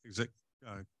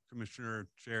Commissioner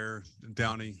Chair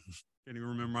Downey. Can't even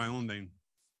remember my own name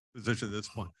position at this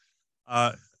point.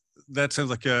 That sounds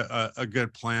like a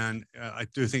good plan. I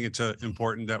do think it's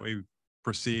important that we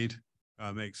proceed,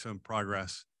 make some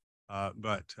progress,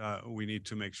 but we need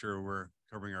to make sure we're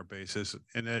covering our bases.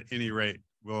 And at any rate,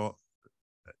 it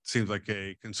seems like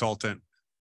a consultant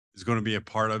is going to be a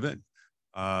part of it.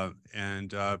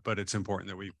 But it's important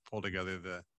that we pull together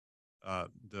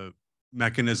the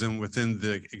mechanism within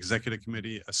the executive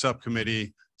committee, a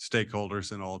subcommittee,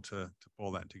 stakeholders, and all to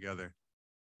pull that together.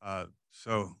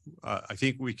 So I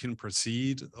think we can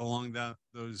proceed along that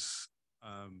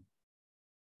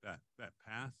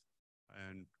path,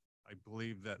 and I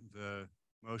believe that the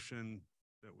motion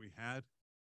that we had,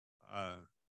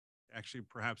 actually,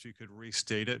 perhaps you could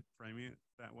restate it, framing it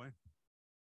that way.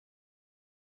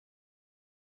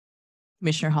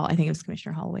 Commissioner Hall, I think it was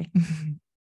Commissioner Holloway.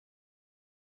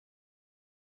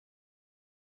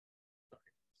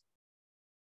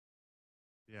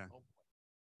 Yeah.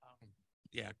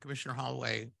 Yeah, Commissioner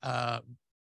Holloway, I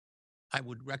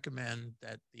would recommend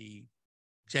that the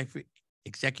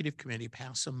executive committee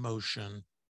pass a motion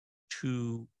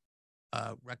to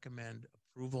recommend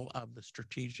approval of the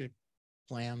strategic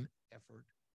plan effort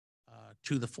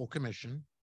to the full commission,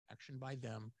 action by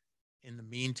them. In the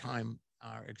meantime,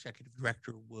 our executive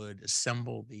director would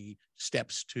assemble the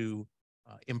steps to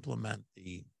implement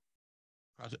the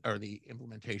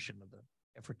implementation of the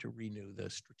effort to renew the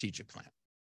strategic plan.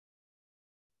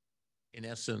 In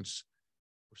essence,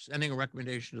 we're sending a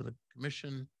recommendation to the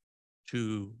commission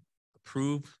to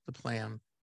approve the plan,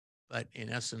 but in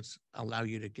essence, allow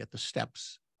you to get the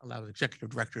steps, allow the executive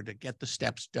director to get the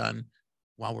steps done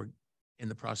while we're in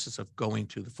the process of going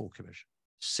to the full commission.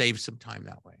 Save some time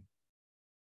that way.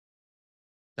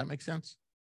 That make sense?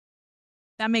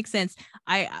 That makes sense.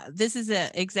 This is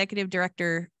Executive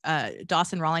Director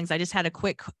Dawson Rawlings. I just had a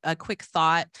quick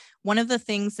thought. One of the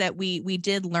things that we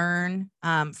did learn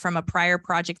from a prior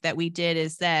project that we did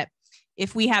is that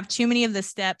if we have too many of the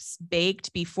steps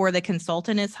baked before the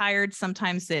consultant is hired,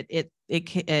 sometimes it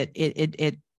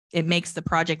makes the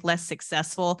project less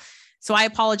successful. So I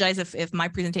apologize if my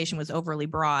presentation was overly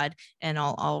broad, and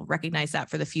I'll recognize that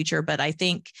for the future. But I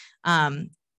think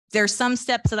there's some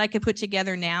steps that I could put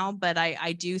together now, but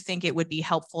I do think it would be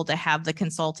helpful to have the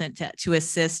consultant to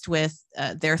assist with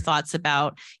their thoughts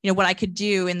about, what I could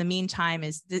do in the meantime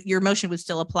is your motion would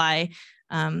still apply.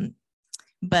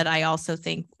 But I also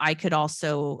think I could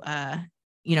also,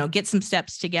 get some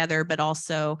steps together, but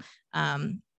also,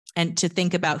 and to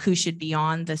think about who should be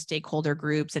on the stakeholder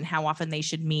groups and how often they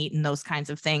should meet and those kinds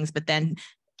of things, but then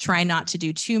try not to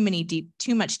do too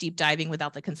much deep diving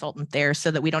without the consultant there, so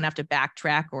that we don't have to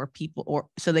backtrack or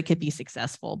so they could be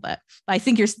successful. But I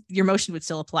think your motion would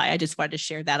still apply. I just wanted to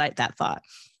share that thought.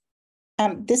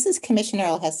 This is Commissioner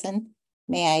Elhessan.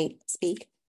 May I speak?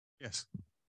 Yes.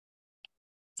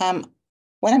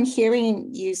 What I'm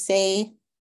hearing you say,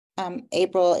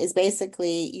 April, is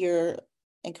basically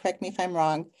and correct me if I'm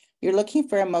wrong, you're looking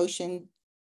for a motion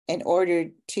in order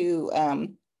to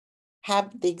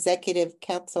have the executive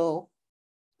council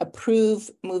approve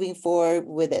moving forward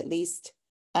with at least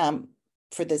for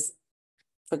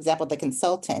example, the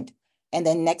consultant, and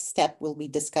then next step will be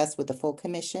discussed with the full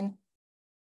commission.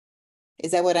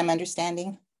 Is that what I'm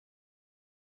understanding?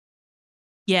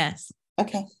 Yes.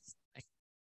 Okay.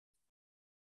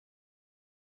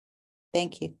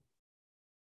 Thank you.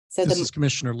 So this is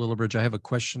Commissioner Lillibridge. I have a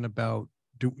question about,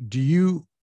 do you,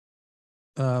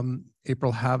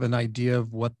 April, have an idea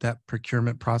of what that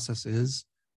procurement process is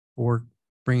for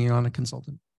bringing on a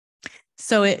consultant?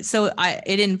 So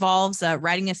it involves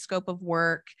writing a scope of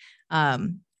work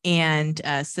and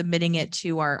submitting it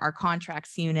to our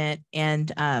contracts unit,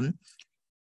 and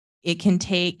it can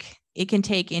take it can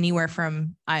take anywhere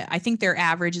from, I think their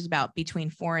average is about between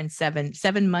 4 and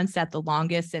 7 months at the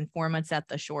longest and 4 months at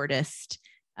the shortest.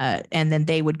 And then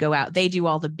they would go out, they do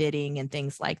all the bidding and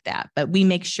things like that. But we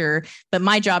make sure, but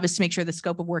my job is to make sure the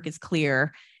scope of work is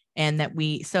clear and that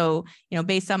so,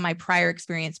 based on my prior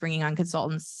experience bringing on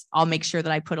consultants, I'll make sure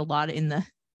that I put a lot in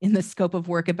the scope of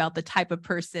work about the type of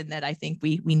person that I think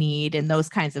we need and those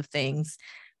kinds of things.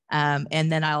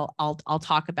 And then I'll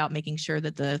talk about making sure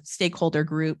that the stakeholder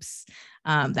groups,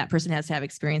 that person has to have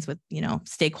experience with,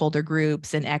 stakeholder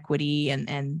groups and equity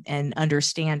and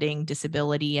understanding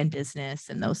disability and business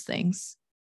and those things.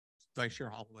 Vice Chair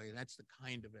Holloway, that's the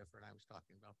kind of effort I was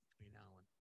talking about between now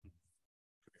and.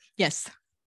 Yes.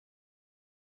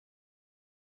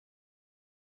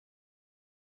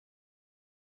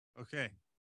 Okay,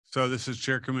 so this is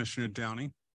Chair Commissioner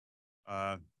Downey.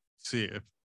 See if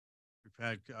we've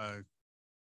had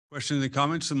questions and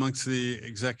comments amongst the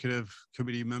executive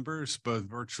committee members, both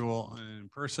virtual and in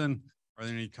person. Are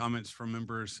there any comments from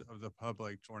members of the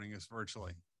public joining us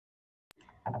virtually?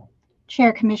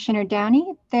 Chair Commissioner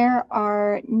Downey, there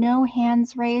are no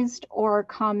hands raised or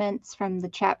comments from the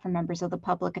chat from members of the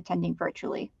public attending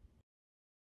virtually.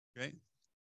 Okay.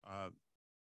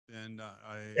 And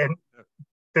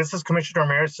this is Commissioner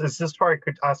Ramirez. Is this where I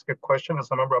could ask a question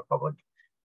as a member of public?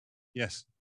 Yes.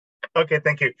 Okay,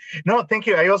 thank you. No, thank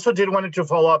you. I also wanted to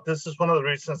follow up. This is one of the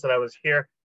reasons that I was here,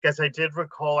 because I did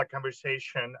recall a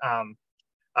conversation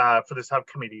for the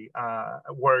subcommittee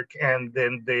work, and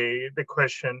then the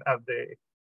question of the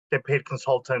paid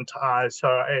consultant. So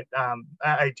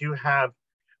I do have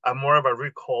more of a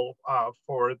recall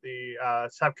for the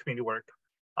subcommittee work,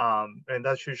 and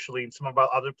that's usually in some of our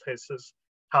other places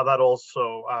how that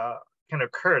also can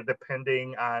occur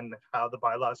depending on how the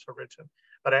bylaws are written.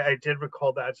 But I did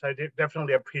recall that, so I did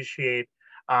definitely appreciate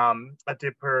a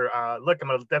deeper look. I'm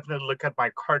gonna definitely look at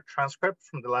my CART transcript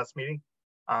from the last meeting,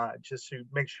 just to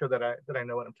make sure that I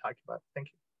know what I'm talking about. Thank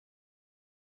you.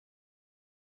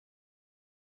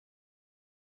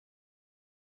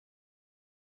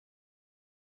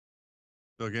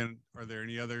 So again, are there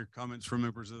any other comments from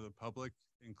members of the public,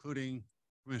 including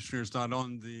commissioners not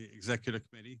on the executive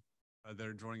committee that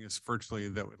are joining us virtually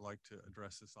that would like to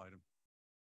address this item?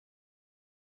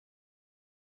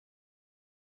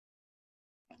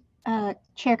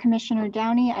 Chair Commissioner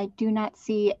Downey, I do not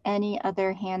see any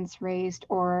other hands raised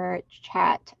or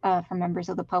chat from members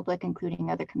of the public,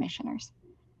 including other commissioners.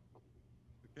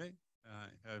 Okay.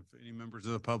 Have any members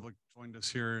of the public joined us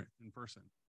here in person?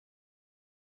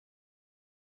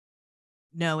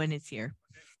 No, and it's here.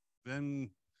 Then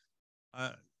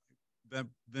that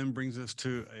then brings us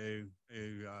to a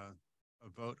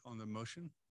vote on the motion.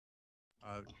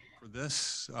 For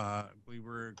this, I believe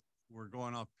we're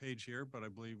going off page here, but I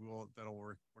believe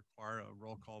that'll require a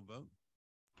roll call vote.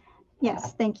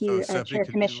 Yes, thank you, So, Chair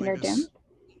Commissioner Dim.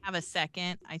 Have a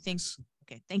second, I think.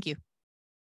 Okay, thank you.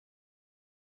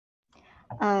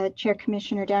 Chair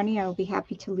Commissioner Downey, I will be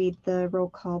happy to lead the roll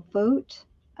call vote.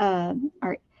 All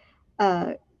right.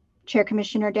 Chair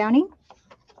Commissioner Downey?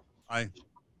 Aye.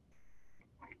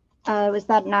 Was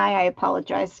that an aye? I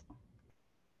apologize.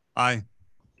 Aye.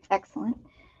 Excellent.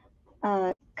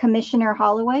 Commissioner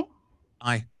Holloway?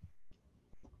 Aye.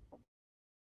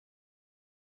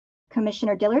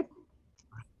 Commissioner Dillard?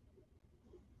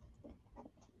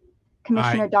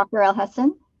 Commissioner Aye. Dr. El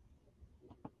Hassan?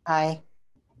 Aye.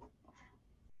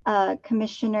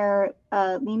 Commissioner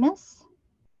Lemus?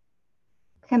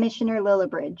 Commissioner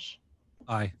Lillibridge?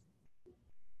 Aye.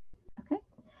 Okay.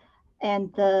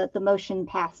 And the motion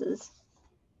passes.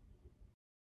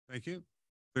 Thank you.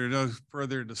 There's no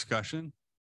further discussion.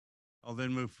 I'll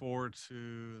then move forward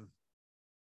to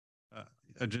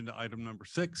agenda item number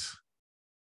 6.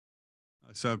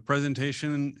 So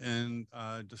presentation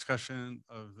and discussion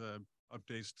of the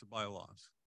updates to bylaws.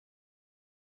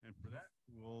 And for that,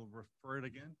 we'll refer it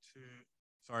again to,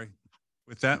 sorry,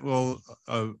 with that, we'll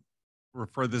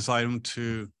refer this item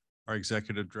to our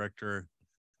Executive Director,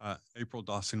 April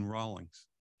Dawson-Rawlings.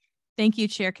 Thank you,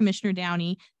 Chair Commissioner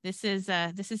Downey. This is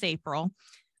April.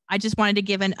 I just wanted to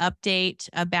give an update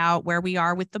about where we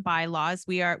are with the bylaws.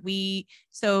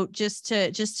 So just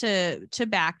to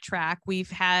backtrack,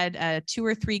 we've had 2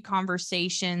 or 3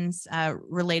 conversations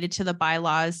related to the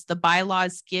bylaws. The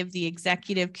bylaws give the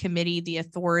executive committee the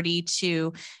authority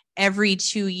to every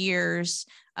 2 years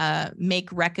make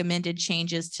recommended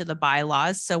changes to the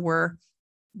bylaws. So we're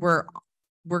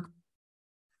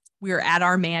at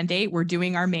our mandate. We're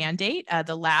doing our mandate.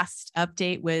 The last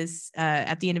update was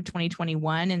at the end of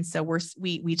 2021. And so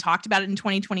we talked about it in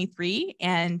 2023.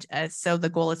 And so the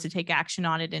goal is to take action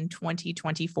on it in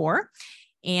 2024.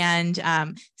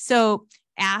 And so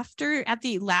at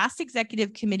the last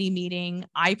executive committee meeting,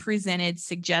 I presented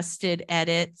suggested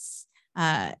edits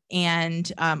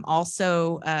and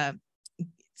also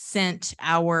sent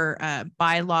our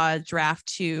bylaw draft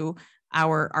to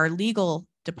our legal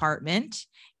department.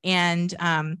 And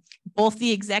both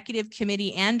the executive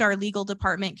committee and our legal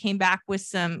department came back with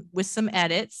some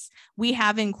edits. We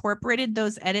have incorporated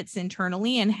those edits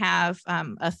internally and have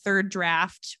a third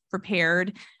draft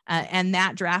prepared, and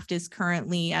that draft is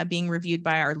currently being reviewed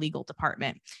by our legal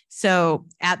department. So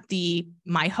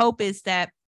my hope is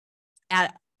that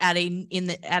at an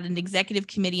executive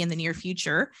committee in the near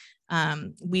future,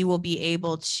 we will be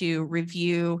able to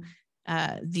review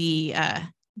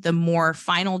the more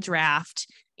final draft,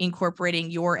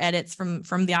 incorporating your edits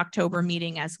from the October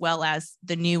meeting, as well as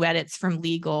the new edits from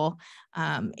legal,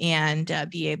 and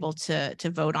be able to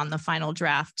vote on the final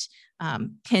draft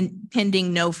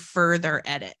pending no further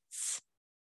edits.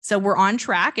 So we're on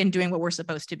track and doing what we're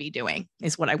supposed to be doing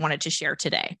is what I wanted to share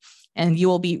today. And you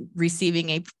will be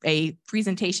receiving a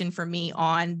presentation from me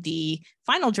on the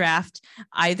final draft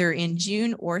either in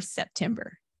June or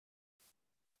September.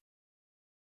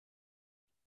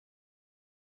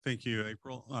 Thank you,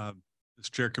 April. As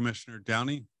Chair Commissioner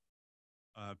Downey,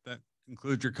 that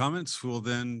concludes your comments. We'll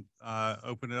then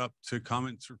open it up to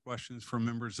comments or questions from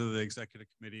members of the executive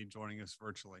committee joining us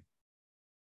virtually.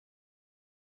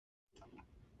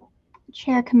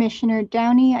 Chair Commissioner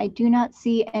Downey, I do not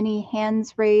see any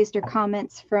hands raised or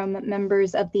comments from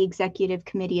members of the executive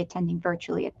committee attending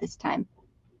virtually at this time.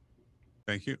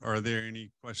 Thank you. Are there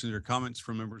any questions or comments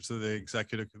from members of the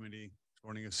executive committee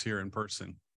joining us here in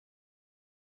person?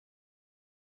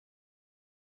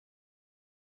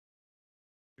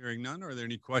 Hearing none, are there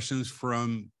any questions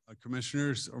from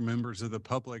commissioners or members of the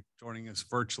public joining us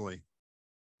virtually?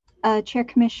 Chair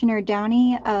Commissioner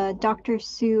Downey, Dr.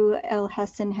 Sue L.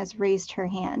 Hessen has raised her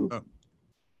hand. Oh.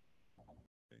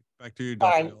 Okay. Back to you,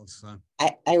 Dr. Ellis.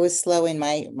 I was slow in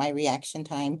my reaction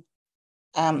time.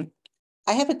 I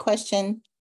have a question.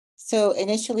 So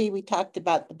initially we talked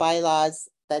about the bylaws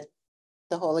that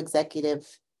the whole executive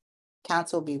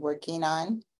council will be working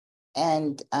on,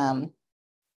 and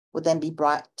will then be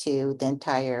brought to the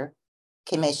entire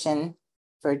commission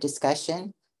for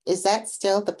discussion. Is that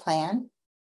still the plan?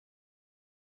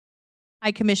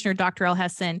 Hi, Commissioner Dr. L.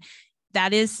 Hessen.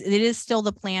 It is still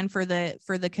the plan for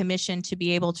the commission to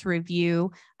be able to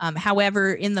review.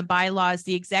 However, in the bylaws,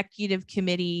 the executive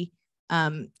committee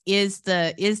is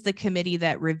the committee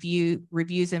that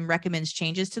reviews and recommends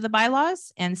changes to the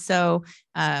bylaws. And so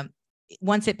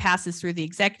once it passes through the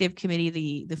executive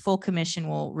committee, the full commission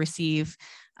will receive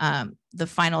the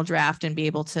final draft and be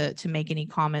able to make any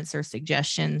comments or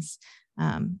suggestions,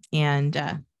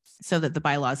 and so that the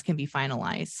bylaws can be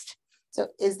finalized. So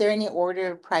is there any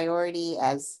order of priority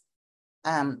as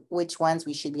which ones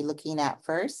we should be looking at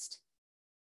first?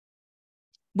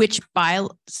 Which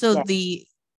so yes.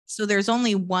 So there's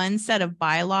only one set of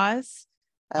bylaws.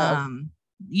 Oh.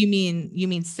 You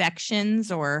mean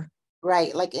sections or?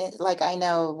 Right, like I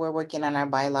know we're working on our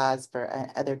bylaws for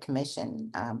other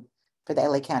commission, for the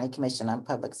LA County Commission on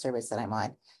Public Service that I'm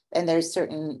on. And there's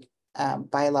certain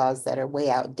bylaws that are way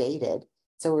outdated.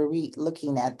 So we're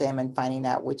looking at them and finding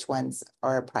out which ones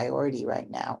are a priority right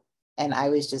now. And I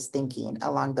was just thinking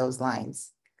along those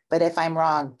lines. But if I'm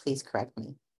wrong, please correct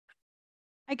me.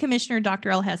 Hi, Commissioner Dr.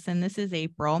 L. Hessen. This is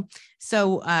April.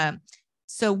 So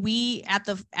we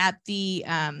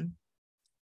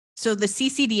so the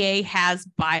CCDA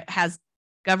has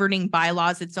governing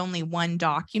bylaws. It's only one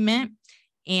document.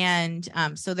 And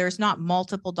so there's not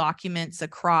multiple documents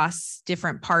across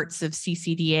different parts of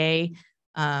CCDA.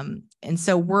 And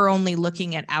so we're only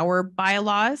looking at our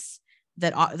bylaws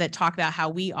that talk about how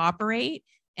we operate.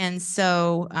 And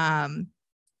so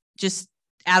just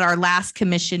at our last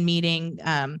commission meeting,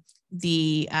 at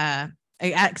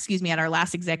our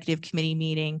last executive committee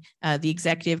meeting, the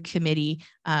executive committee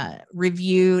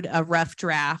reviewed a rough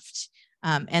draft,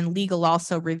 and legal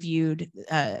also reviewed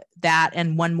that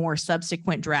and one more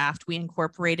subsequent draft. We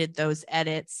incorporated those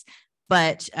edits,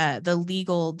 but the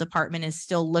legal department is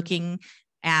still looking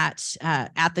at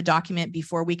the document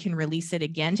before we can release it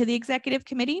again to the executive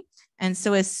committee. And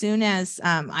so as soon as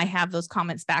I have those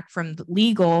comments back from the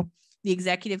legal, the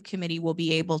executive committee will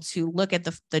be able to look at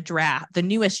the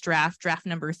newest draft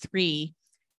number 3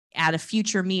 at a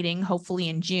future meeting, hopefully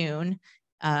in June,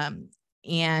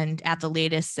 and at the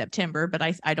latest September, but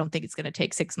I don't think it's going to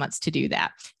take 6 months to do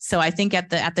that. So I think at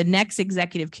the next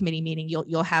executive committee meeting,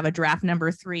 you'll have a draft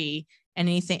number 3 and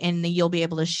you'll be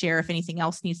able to share if anything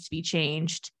else needs to be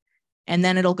changed. And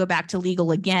then it'll go back to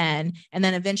legal again. And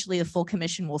then eventually the full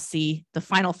commission will see the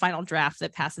final draft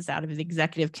that passes out of the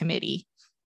executive committee.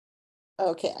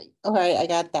 Okay, all right, I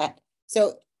got that.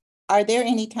 So are there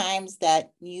any times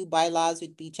that new bylaws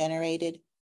would be generated?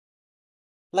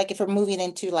 Like if we're moving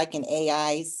into like an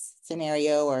AI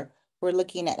scenario, or we're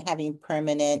looking at having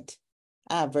permanent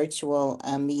virtual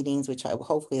meetings, which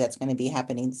hopefully that's going to be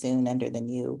happening soon under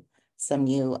the some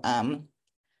new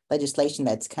legislation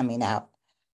that's coming out.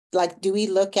 Like, do we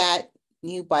look at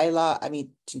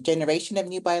generation of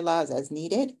new bylaws as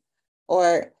needed?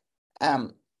 Or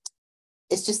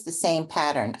it's just the same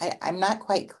pattern? I'm not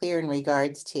quite clear in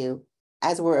regards to,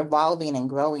 as we're evolving and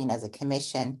growing as a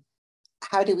commission,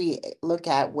 how do we look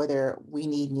at whether we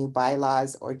need new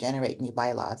bylaws or generate new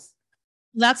bylaws?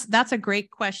 That's a great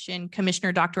question,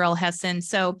 Commissioner Dr. L. Hessen.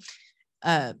 So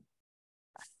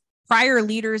prior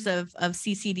leaders of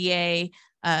CCDA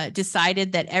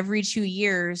decided that every 2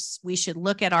 years we should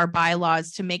look at our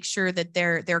bylaws to make sure that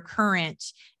they're current.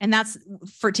 And that's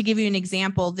to give you an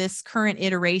example, this current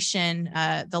iteration,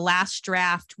 the last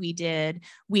draft we did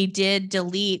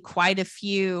delete quite a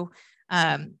few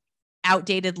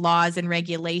outdated laws and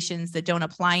regulations that don't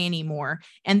apply anymore.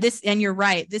 And you're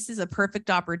right, this is a perfect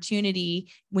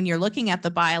opportunity when you're looking at the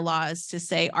bylaws to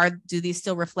say, do these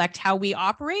still reflect how we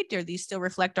operate? Do these still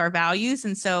reflect our values?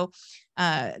 And so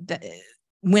I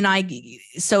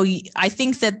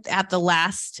think that at the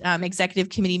last executive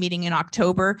committee meeting in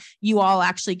October, you all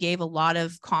actually gave a lot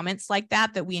of comments like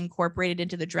that we incorporated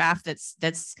into the draft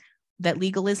that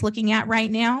legal is looking at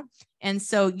right now. And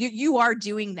so you are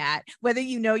doing that, whether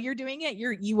you know you're doing it,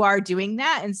 you are doing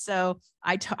that. And so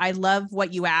I love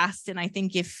what you asked. And I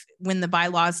think when the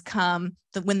bylaws come,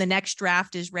 when the next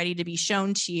draft is ready to be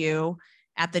shown to you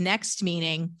at the next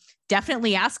meeting,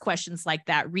 definitely ask questions like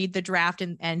that. Read the draft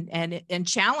and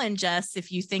challenge us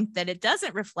if you think that it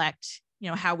doesn't reflect,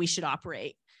 how we should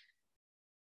operate.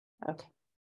 Okay,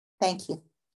 thank you.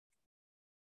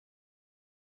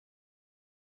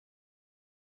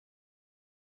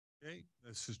 Okay,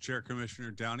 this is Chair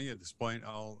Commissioner Downey. At this point,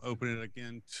 I'll open it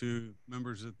again to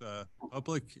members of the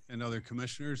public and other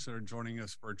commissioners that are joining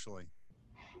us virtually.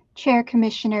 Chair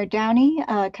Commissioner Downey,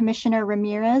 Commissioner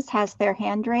Ramirez has their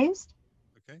hand raised.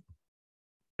 Okay.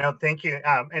 No, thank you.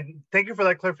 And thank you for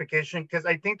that clarification, because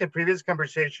I think the previous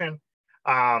conversation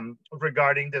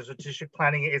regarding the strategic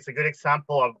planning is a good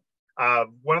example of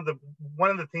one of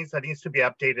the things that needs to be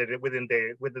updated within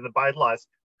the bylaws.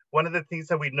 One of the things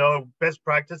that we know best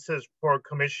practices for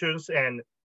commissions and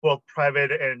both private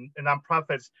and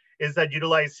nonprofits is that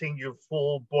utilizing your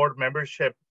full board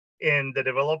membership in the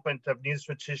development of new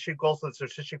strategic goals and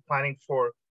strategic planning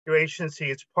for your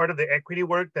agency. It's part of the equity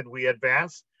work that we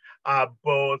advance,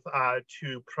 both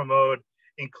to promote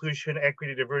inclusion,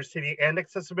 equity, diversity, and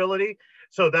accessibility.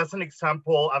 So that's an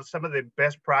example of some of the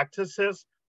best practices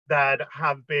that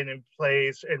have been in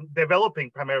place and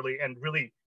developing primarily, and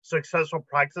really successful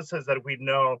practices that we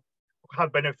know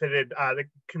have benefited the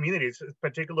communities,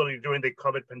 particularly during the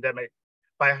COVID pandemic.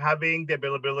 By having the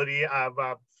availability of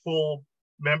full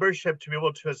membership to be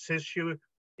able to assist you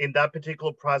in that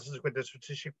particular process with the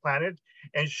strategic planning,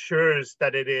 ensures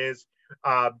that it is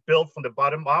built from the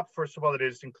bottom up. First of all, that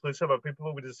it is inclusive of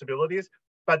people with disabilities,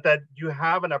 but that you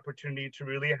have an opportunity to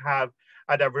really have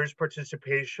a diverse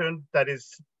participation that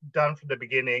is done from the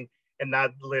beginning and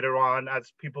not later on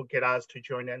as people get asked to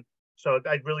join in. So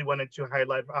I really wanted to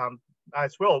highlight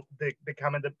as well the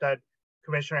comment that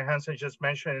Commissioner Hansen just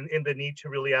mentioned in the need to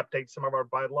really update some of our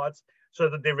bylaws so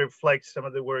that they reflect some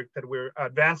of the work that we're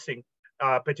advancing,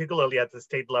 particularly at the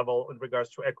state level in regards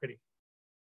to equity.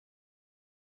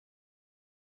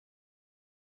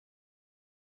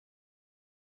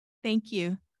 Thank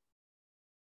you.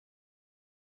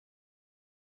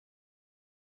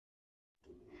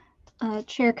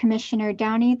 Chair Commissioner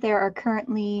Downey, there are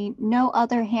currently no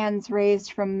other hands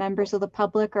raised from members of the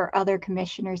public or other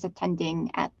commissioners attending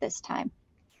at this time.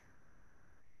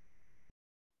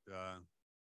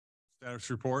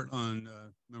 Status report on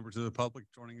members of the public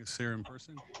joining us here in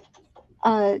person.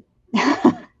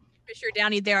 Commissioner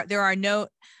Downey, there are no,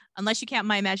 unless you count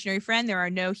my imaginary friend, there are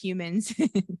no humans.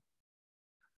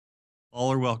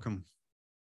 All are welcome.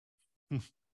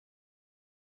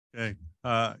 Okay.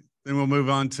 Then we'll move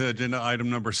on to agenda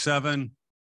item number 7,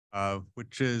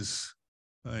 which is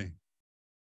the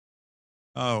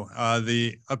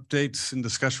updates and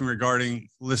discussion regarding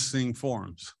listing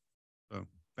forms. So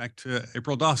back to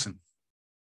April Dawson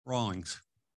Rawlings.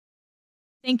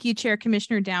 Thank you, Chair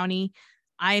Commissioner Downey.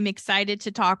 I am excited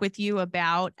to talk with you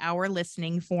about our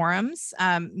listening forums.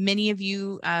 Many of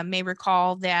you may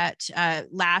recall that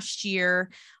last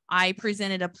year I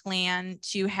presented a plan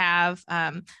to have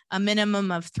a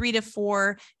minimum of 3 to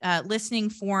 4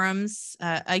 listening forums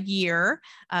a year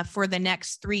for the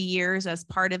next 3 years as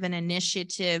part of an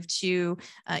initiative to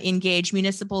engage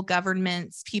municipal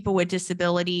governments, people with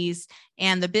disabilities,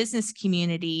 and the business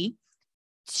community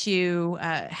to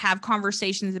have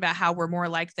conversations about how we're more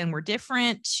alike than we're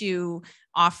different, to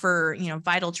offer,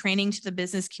 vital training to the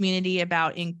business community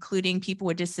about including people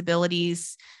with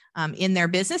disabilities in their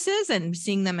businesses and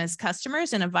seeing them as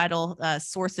customers and a vital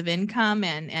source of income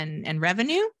and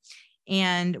revenue,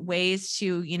 and ways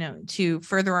to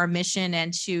further our mission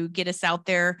and to get us out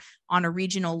there on a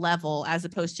regional level as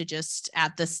opposed to just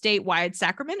at the statewide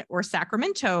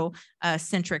Sacramento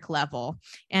centric level.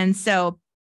 And so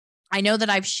I know that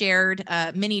I've shared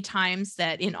many times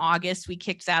that in August, we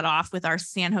kicked that off with our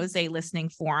San Jose Listening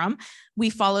Forum. We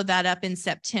followed that up in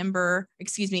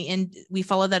we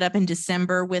followed that up in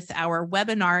December with our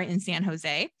webinar in San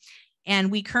Jose. And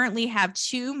we currently have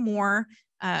 2 more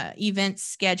events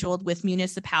scheduled with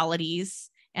municipalities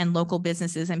and local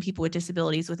businesses and people with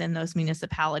disabilities within those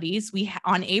municipalities.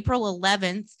 On April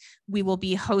 11th, we will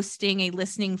be hosting a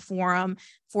listening forum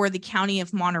for the County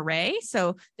of Monterey.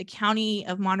 So the County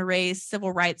of Monterey's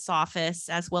Civil Rights Office,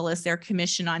 as well as their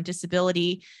Commission on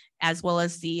Disability, as well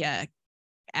as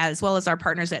our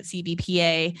partners at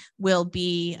CBPA, will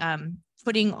be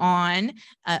putting on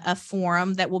a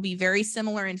forum that will be very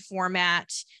similar in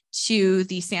format to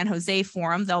the San Jose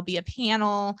Forum. There'll be a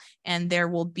panel, and there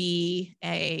will be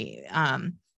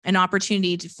an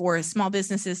opportunity for small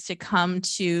businesses to come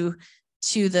to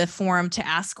the forum to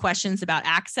ask questions about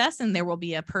access. And there will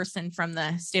be a person from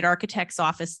the state architect's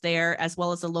office there, as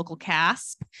well as a local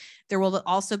CASP. There will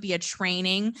also be a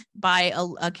training by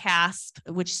a CASP,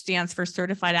 which stands for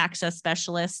Certified Access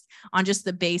Specialist, on just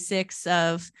the basics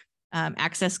of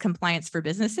access compliance for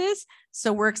businesses.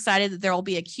 So we're excited that there will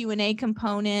be a Q&A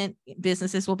component.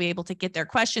 Businesses will be able to get their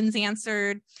questions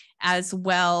answered, as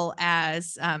well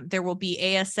as there will be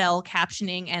ASL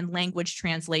captioning and language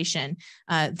translation.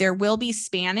 There will be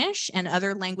Spanish and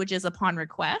other languages upon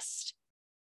request.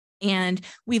 And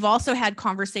we've also had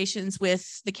conversations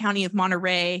with the County of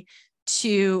Monterey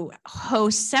to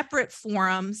host separate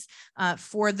forums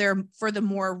for the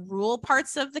more rural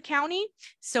parts of the county.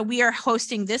 So we are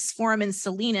hosting this forum in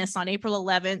Salinas on April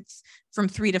 11th from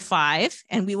 3 to 5,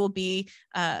 and we will be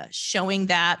showing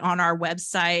that on our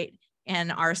website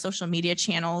and our social media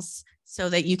channels so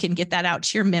that you can get that out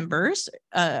to your members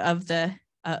to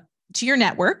your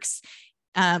networks.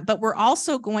 But we're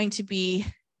also going to be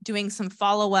doing some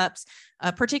follow-ups,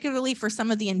 particularly for some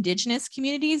of the indigenous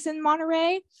communities in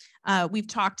Monterey. We've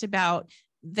talked about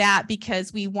that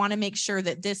because we want to make sure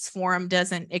that this forum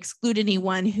doesn't exclude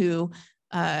anyone who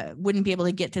wouldn't be able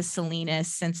to get to Salinas,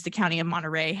 since the County of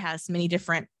Monterey has many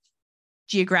different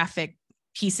geographic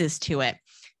pieces to it.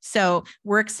 So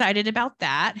we're excited about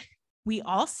that. We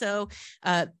also,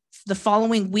 the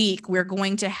following week, we're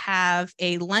going to have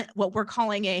what we're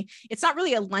calling it's not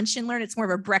really a lunch and learn, it's more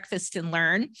of a breakfast and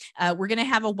learn. We're going to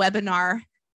have a webinar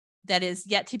that is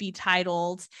yet to be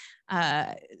titled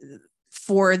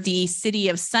for the city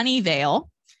of Sunnyvale.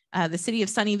 The city of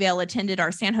Sunnyvale attended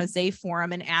our San Jose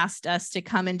Forum and asked us to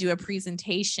come and do a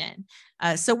presentation.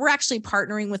 So we're actually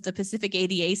partnering with the Pacific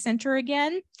ADA Center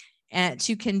again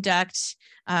to conduct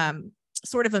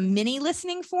sort of a mini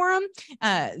listening forum.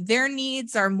 Their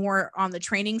needs are more on the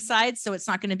training side, so it's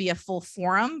not going to be a full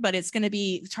forum, but it's going to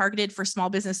be targeted for small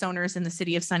business owners in the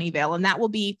city of Sunnyvale. And that will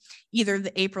be either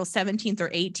the April 17th or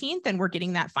 18th, and we're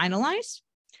getting that finalized.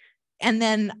 And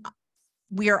then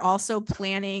we are also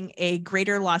planning a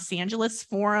Greater Los Angeles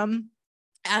forum,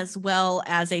 as well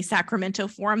as a Sacramento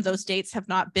forum. Those dates have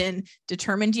not been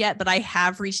determined yet, but I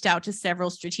have reached out to several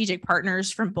strategic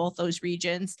partners from both those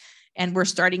regions, and we're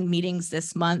starting meetings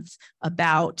this month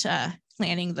about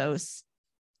planning those.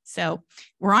 So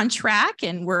we're on track,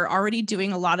 and we're already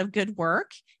doing a lot of good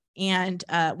work, and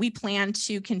we plan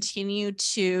to continue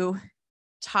to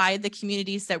tie the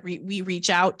communities that we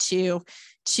reach out to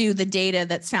the data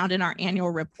that's found in our annual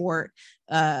report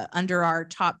under our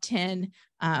top 10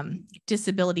 alleged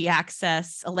disability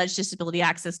access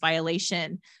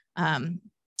violation,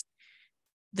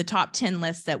 the top 10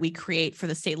 list that we create for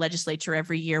the state legislature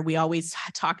every year. We always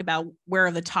talk about where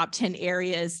are the top 10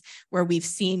 areas where we've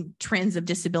seen trends of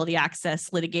disability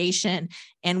access litigation,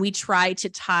 and we try to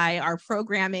tie our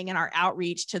programming and our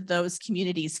outreach to those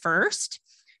communities first.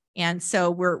 And so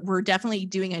we're definitely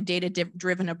doing a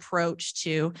data-driven approach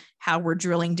to how we're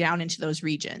drilling down into those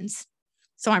regions.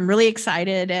 So I'm really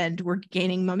excited and we're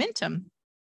gaining momentum.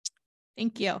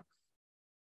 Thank you.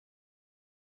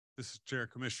 This is Chair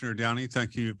Commissioner Downey.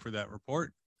 Thank you for that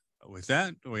report. With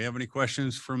that, do we have any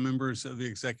questions from members of the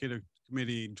Executive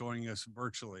Committee joining us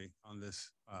virtually on this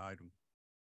item?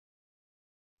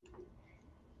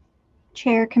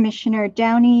 Chair Commissioner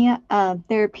Downey,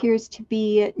 there appears to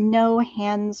be no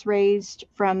hands raised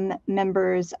from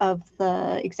members of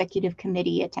the Executive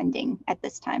Committee attending at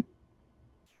this time.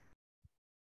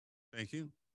 Thank you.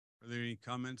 Are there any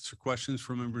comments or questions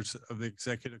from members of the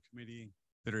Executive Committee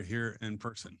that are here in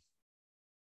person?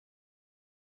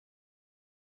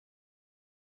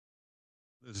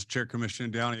 This is Chair Commissioner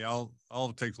Downey.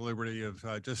 I'll take the liberty of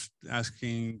just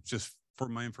asking, just for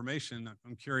my information.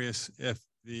 I'm curious if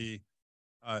the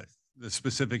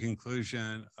specific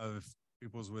inclusion of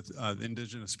peoples with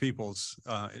indigenous peoples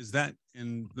is that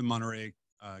in the Monterey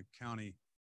County?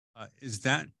 Is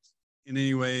that in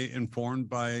any way informed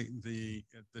by the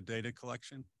data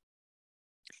collection?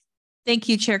 Thank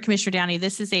you, Chair Commissioner Downey.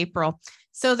 This is April.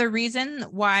 So the reason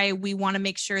why we want to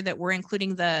make sure that we're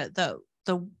including the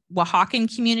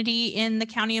Oaxacan community in the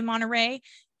County of Monterey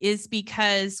is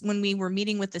because when we were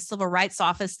meeting with the Civil Rights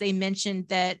Office, they mentioned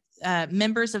that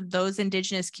members of those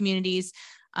indigenous communities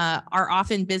are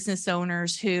often business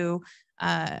owners who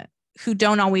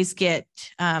don't always get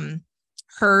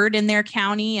heard in their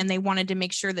county, and they wanted to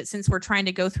make sure that since we're trying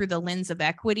to go through the lens of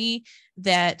equity,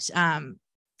 that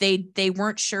they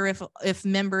weren't sure if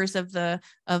members of the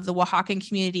Oaxacan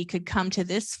community could come to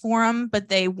this forum, but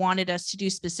they wanted us to do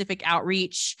specific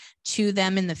outreach to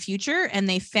them in the future. And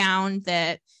they found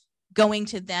that going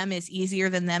to them is easier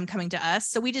than them coming to us.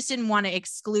 So we just didn't want to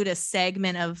exclude a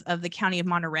segment of the County of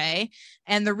Monterey.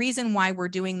 And the reason why we're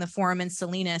doing the forum in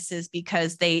Salinas is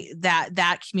because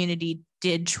that community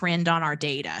did trend on our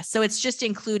data. So it's just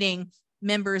including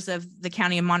members of the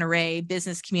County of Monterey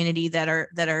business community that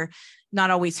are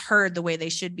not always heard the way they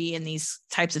should be in these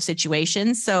types of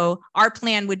situations. So our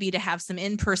plan would be to have some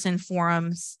in-person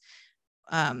forums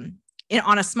on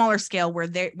a smaller scale where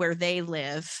they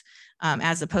live,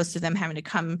 as opposed to them having to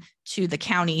come to the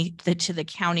county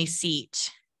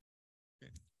seat.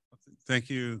 Okay. Thank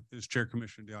you, as Chair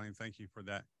Commissioner Downey. Thank you for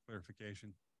that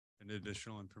clarification and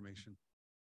additional information.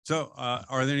 So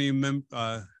are there any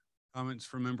comments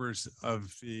from members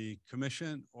of the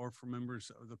commission or from members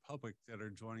of the public that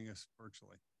are joining us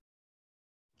virtually?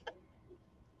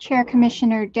 Chair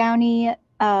Commissioner Downey,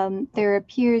 there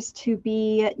appears to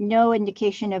be no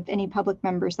indication of any public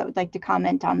members that would like to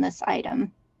comment on this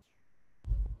item.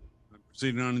 I'm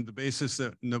proceeding on the basis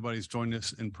that nobody's joined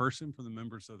us in person for the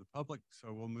members of the public,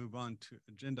 so we'll move on to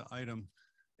agenda item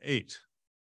 8.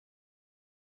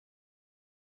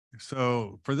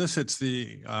 So for this, it's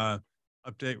the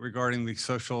update regarding the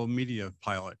social media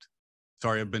pilot.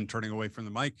 Sorry, I've been turning away from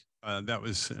the mic. That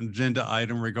was an agenda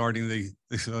item regarding the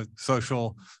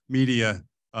social media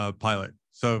pilot.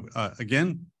 So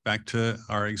again, back to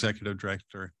our Executive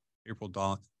Director, April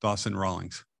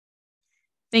Dawson-Rawlings.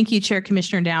 Thank you, Chair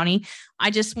Commissioner Downey.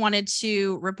 I just wanted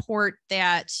to report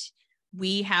that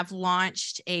we have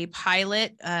launched a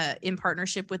pilot in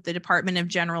partnership with the Department of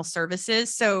General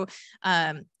Services. So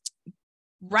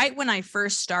right when I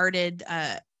first started,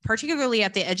 particularly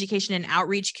at the Education and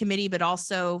Outreach Committee, but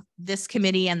also this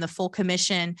committee and the full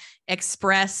commission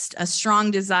expressed a strong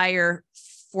desire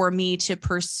for me to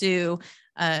pursue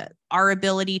our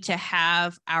ability to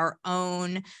have our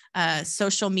own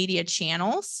social media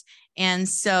channels. And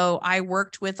so I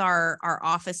worked with our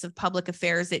Office of Public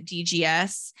Affairs at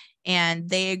DGS, and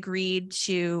they agreed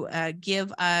to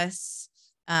give us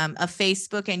a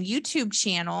Facebook and YouTube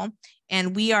channel.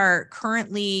 And we are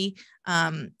currently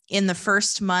in the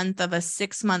first month of a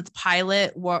 6-month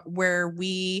pilot where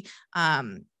we,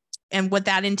 and what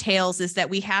that entails is that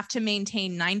we have to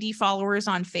maintain 90 followers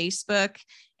on Facebook,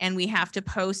 and we have to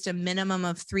post a minimum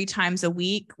of 3 times a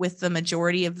week, with the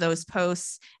majority of those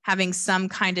posts having some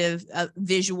kind of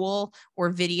visual or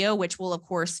video, which will of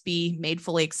course be made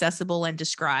fully accessible and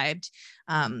described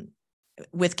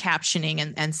with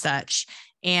captioning and such.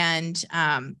 And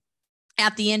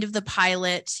at the end of the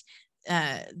pilot,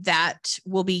 that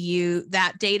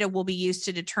data will be used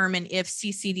to determine if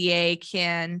CCDA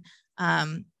can,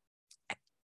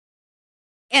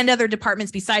 and other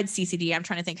departments besides CCDA, I'm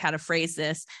trying to think how to phrase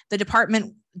this. The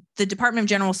Department of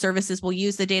General Services will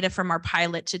use the data from our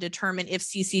pilot to determine if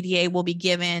CCDA will be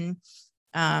given,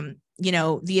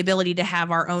 the ability to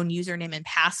have our own username and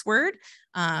password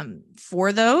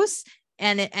for those,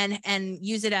 and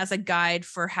use it as a guide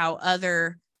for how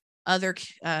other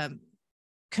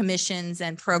commissions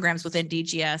and programs within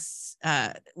DGS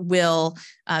will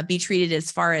be treated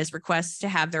as far as requests to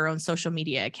have their own social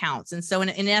media accounts. And so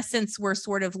in essence, we're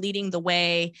sort of leading the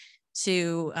way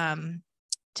to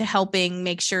helping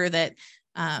make sure that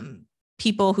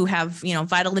people who have, you know,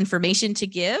 vital information to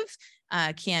give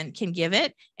can give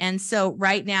it. And so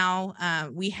right now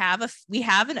we have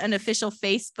an official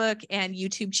Facebook and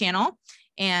YouTube channel.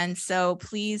 And so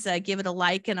please give it a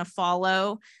like and a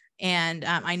follow. And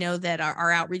I know that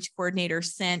our outreach coordinator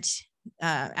sent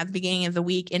at the beginning of the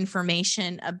week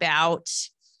information about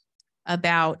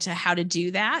how to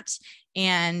do that.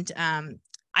 And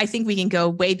I think we can go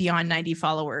way beyond 90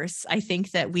 followers. I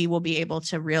think that we will be able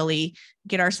to really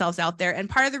get ourselves out there. And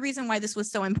part of the reason why this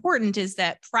was so important is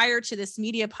that prior to this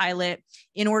media pilot,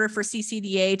 in order for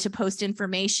CCDA to post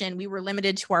information, we were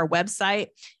limited to our website.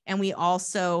 And we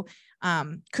also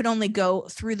could only go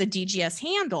through the DGS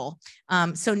handle.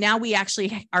 So now we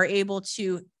actually are able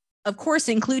to, of course,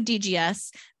 include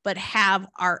DGS, but have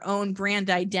our own brand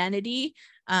identity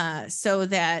so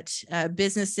that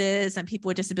businesses and people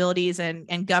with disabilities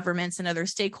and governments and other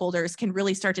stakeholders can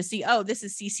really start to see, oh, this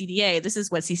is CCDA. This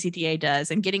is what CCDA does,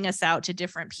 and getting us out to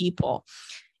different people.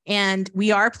 And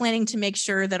we are planning to make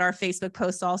sure that our Facebook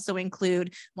posts also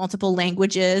include multiple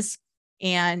languages,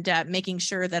 and making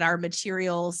sure that our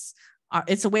materials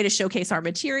it's a way to showcase our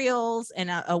materials, and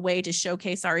a way to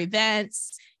showcase our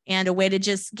events, and a way to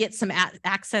just get some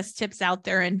access tips out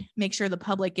there and make sure the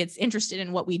public gets interested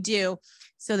in what we do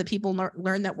so that people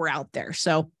learn that we're out there.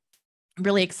 So I'm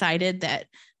really excited that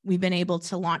we've been able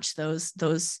to launch those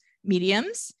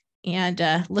mediums, and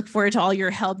look forward to all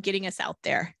your help getting us out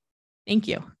there. Thank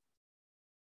you.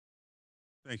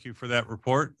 Thank you for that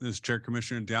report. This is Chair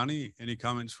Commissioner Downey. Any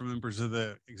comments from members of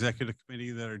the executive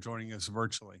committee that are joining us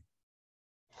virtually?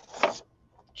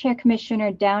 Chair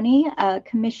Commissioner Downey,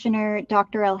 Commissioner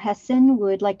Dr. El Hassan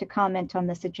would like to comment on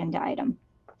this agenda item.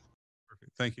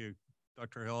 Perfect. Thank you.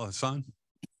 Dr. El Hassan.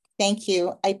 Thank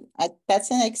you.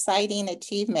 That's an exciting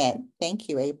achievement. Thank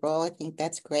you, April. I think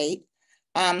that's great.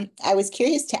 I was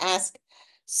curious to ask,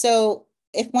 so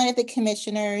if one of the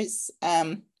commissioners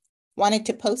wanted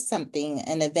to post something,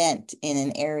 an event in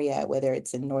an area, whether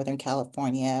it's in Northern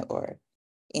California or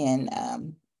in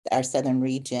our Southern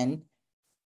region,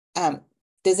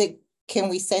 can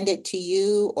we send it to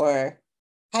you, or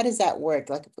how does that work?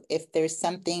 Like if there's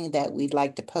something that we'd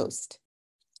like to post,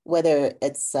 whether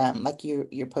it's like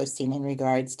you're posting in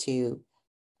regards to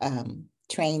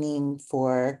training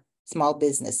for small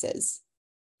businesses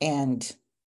and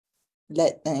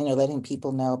letting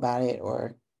people know about it,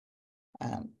 or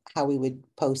how we would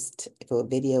post if a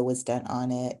video was done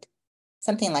on it,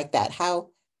 something like that.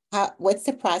 What's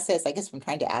the process? I guess I'm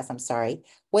trying to ask, I'm sorry.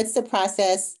 What's the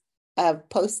process of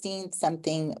posting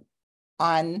something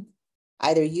on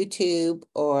either YouTube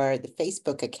or the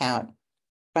Facebook account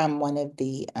from one of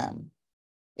the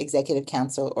executive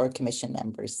council or commission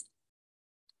members?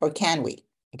 Or can we?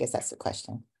 I guess that's the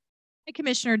question. Hi,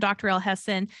 Commissioner Dr. El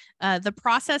Hassan. The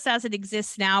process as it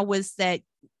exists now is that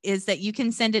you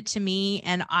can send it to me,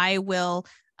 and I will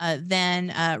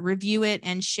then review it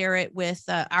and share it with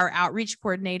our outreach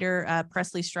coordinator,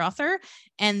 Presley Strother.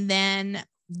 And then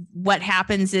what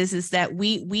happens is that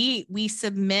we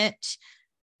submit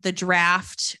the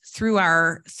draft through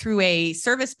a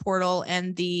service portal,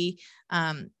 and the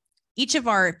each of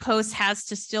our posts has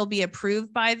to still be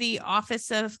approved by the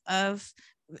Office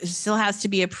still has to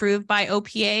be approved by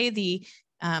OPA,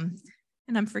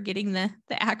 and I'm forgetting the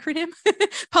acronym,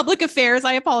 Public Affairs.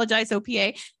 I apologize,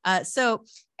 OPA. So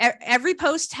every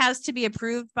post has to be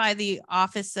approved by the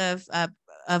Office of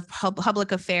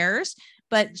Public Affairs.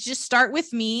 But just start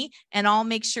with me, and I'll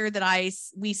make sure that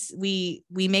we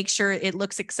make sure it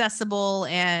looks accessible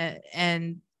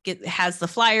and has the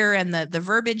flyer and the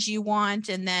verbiage you want.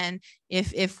 And then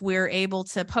if we're able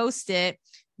to post it,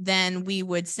 then we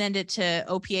would send it to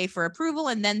OPA for approval,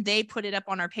 and then they put it up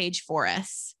on our page for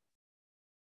us.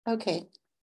 Okay,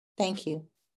 thank you.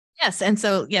 Yes, and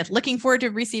so yes, looking forward to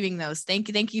receiving those.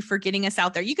 Thank you for getting us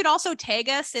out there. You could also tag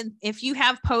us, and if you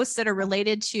have posts that are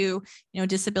related to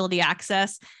disability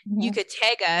access, you could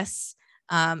tag us,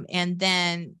 and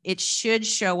then it should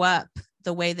show up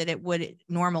the way that it would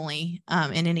normally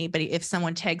in anybody if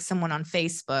someone tags someone on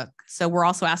Facebook. So we're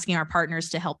also asking our partners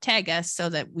to help tag us so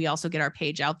that we also get our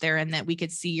page out there, and that we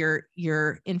could see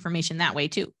your information that way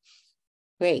too.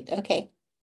 Great. Okay.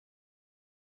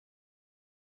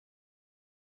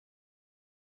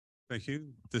 Thank you.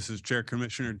 This is Chair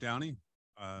Commissioner Downey.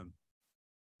 Are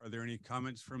there any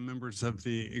comments from members of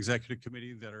the executive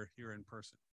committee that are here in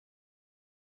person?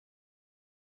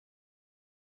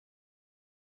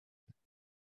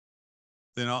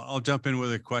 then I'll jump in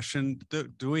with a question.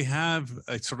 Do we have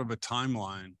a sort of a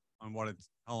timeline on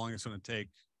how long it's going to take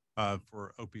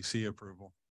for OPC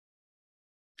approval?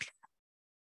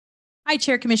 Hi,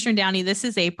 Chair Commissioner Downey. This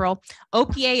is April.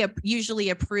 OPA usually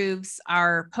approves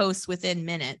our posts within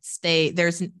minutes.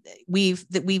 We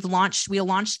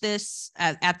launched this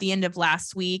at the end of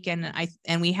last week, and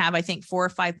we have, I think, 4 or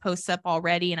 5 posts up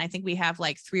already, and I think we have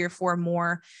like 3 or 4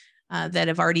 more that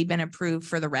have already been approved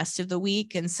for the rest of the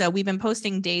week. And so we've been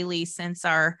posting daily since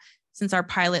our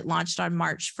pilot launched on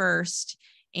March 1st.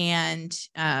 And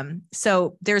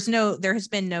so there has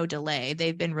been no delay.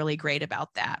 They've been really great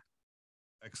about that.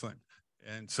 Excellent.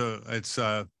 And so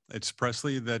it's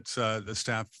Presley that's the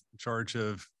staff in charge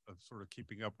of sort of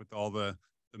keeping up with all the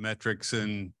metrics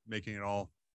and making it all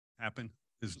happen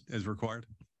as required.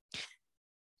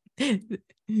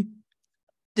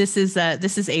 This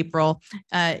is April.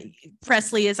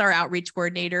 Presley is our outreach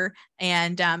coordinator,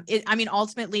 and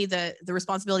ultimately the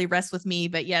responsibility rests with me.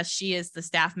 But yes, she is the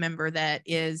staff member that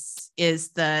is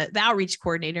the outreach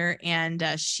coordinator, and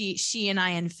she and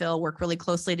I and Phil work really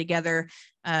closely together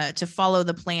to follow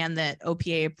the plan that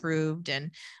OPA approved.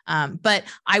 And but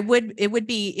it would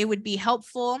be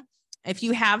helpful if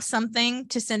you have something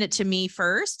to send it to me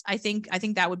first. I think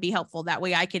that would be helpful. That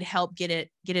way I could help get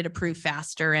it approved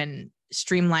faster and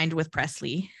streamlined with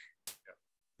Presley.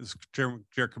 This is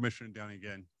Chair Commissioner Downey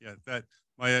again. Yeah, that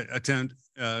my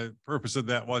purpose of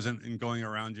that wasn't in going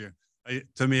around you.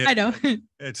 To me, I know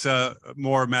it's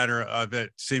more a matter of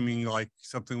it seeming like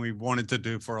something we wanted to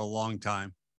do for a long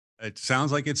time. It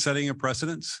sounds like it's setting a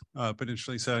precedence,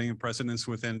 potentially setting a precedence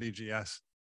with NDGS.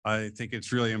 I think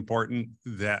it's really important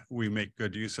that we make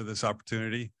good use of this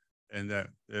opportunity, and that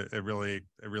it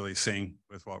really sing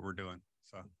with what we're doing.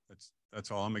 So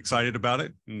that's all. I'm excited about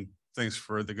it, and thanks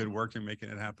for the good work in making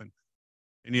it happen.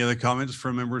 Any other comments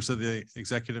from members of the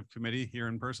executive committee here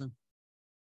in person?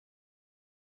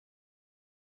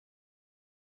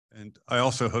 And I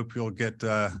also hope you'll get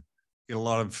a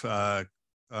lot of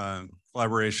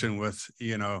collaboration with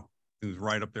E&O, who's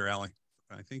right up their alley.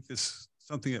 I think this is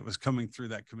something that was coming through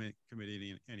that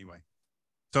committee anyway.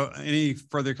 So any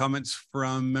further comments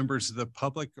from members of the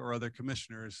public or other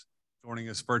commissioners joining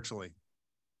us virtually?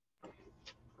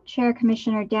 Chair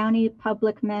Commissioner Downey,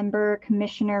 public member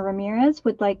Commissioner Ramirez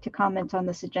would like to comment on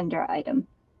this agenda item.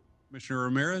 Commissioner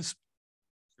Ramirez?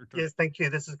 Yes, thank you.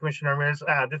 This is Commissioner Ramirez.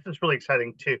 This is really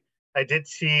exciting too. I did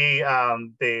see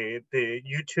the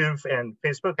YouTube and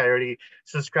Facebook. I already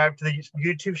subscribed to the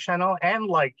YouTube channel and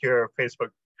like your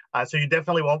Facebook. So you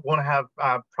definitely won't have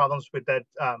problems with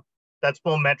that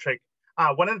small metric.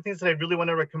 One of the things that I really want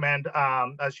to recommend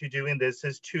as you're doing this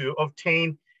is to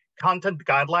obtain content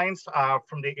guidelines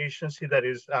from the agency that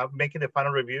is making the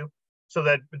final review, so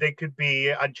that they could be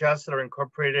adjusted or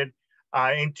incorporated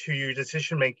into your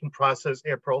decision-making process,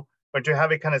 April, or to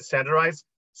have it kind of standardized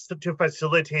to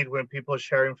facilitate when people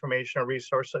share information or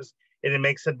resources. And it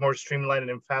makes it more streamlined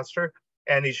and faster,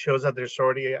 and it shows that there's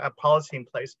already a policy in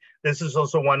place. This is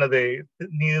also one of the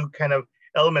new kind of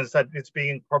elements that it's being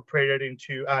incorporated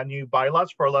into new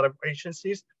bylaws for a lot of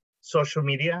agencies, social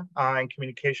media and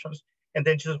communications. And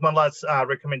then just one last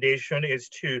recommendation is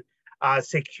to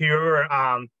secure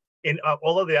in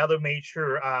all of the other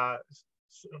major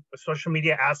social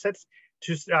media assets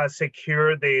to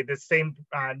secure the same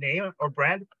name or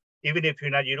brand, even if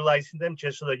you're not utilizing them,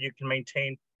 just so that you can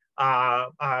maintain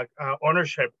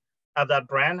ownership of that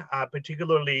brand,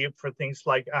 particularly for things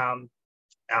like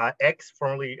X,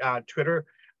 formerly Twitter,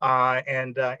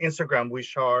 and Instagram,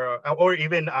 which are, or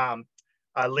even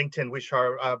LinkedIn, which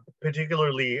are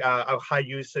particularly of high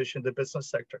usage in the business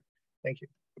sector. Thank you.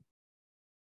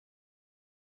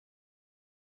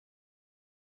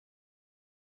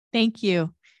 Thank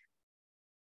you.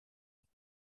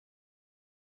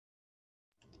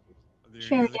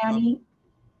 Chair Downey.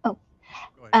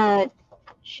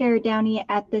 Chair Downey,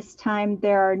 at this time,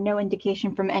 there are no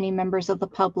indication from any members of the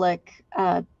public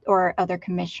or other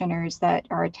commissioners that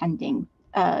are attending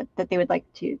that they would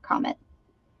like to comment.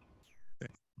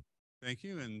 Thank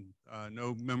you. And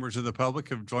no members of the public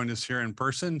have joined us here in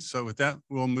person. So with that,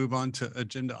 we'll move on to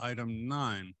agenda item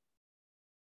 9.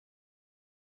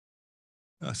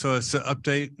 So it's an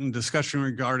update and discussion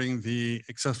regarding the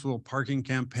accessible parking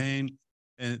campaign,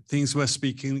 and things must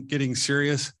be getting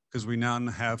serious because we now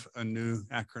have a new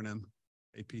acronym,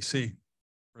 APC.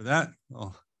 For that,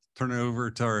 I'll turn it over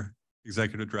to our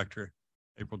Executive Director,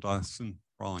 April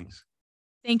Dawson-Rawlings.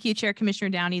 Thank you, Chair Commissioner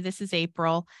Downey. This is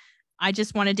April. I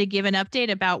just wanted to give an update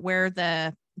about where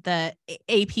the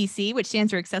APC, which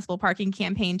stands for Accessible Parking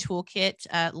Campaign Toolkit,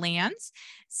 lands.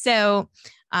 So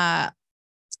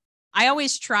I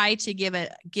always try to give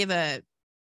a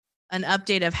an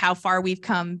update of how far we've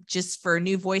come just for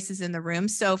new voices in the room.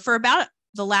 So for about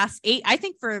the last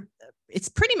it's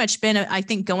pretty much been, I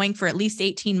think, going for at least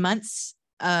 18 months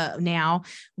now,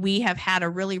 we have had a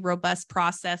really robust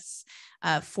process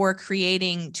for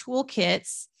creating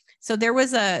toolkits. So there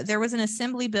was an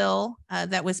assembly bill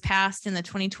that was passed in the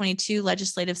 2022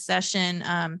 legislative session,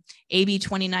 AB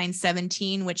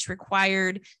 2917, which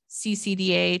required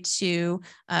CCDA to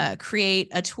create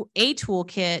a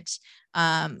toolkit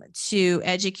to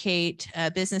educate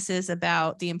businesses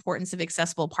about the importance of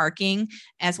accessible parking,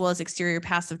 as well as exterior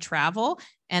passive travel,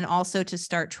 and also to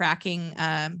start tracking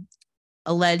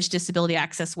alleged disability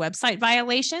access website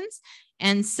violations.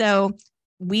 And so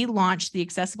we launched the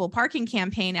accessible parking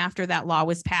campaign after that law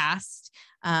was passed.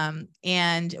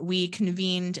 And we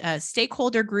convened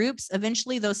stakeholder groups.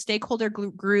 Eventually, those stakeholder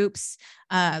groups,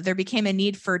 there became a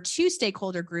need for 2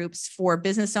 stakeholder groups for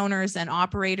business owners and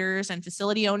operators and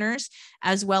facility owners,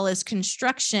 as well as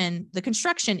the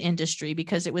construction industry,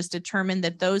 because it was determined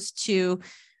that those two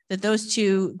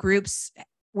groups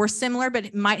were similar,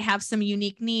 but might have some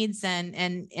unique needs and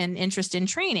interest in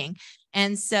training.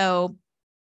 And so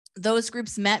those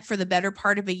groups met for the better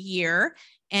part of a year.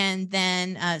 And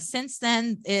then since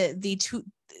then,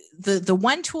 the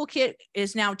one toolkit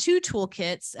is now 2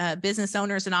 toolkits, business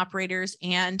owners and operators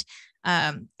and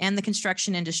the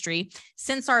construction industry.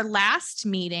 Since our last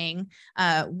meeting,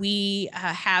 we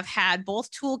have had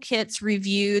both toolkits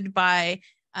reviewed by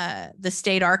the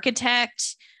state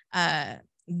architect,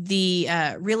 the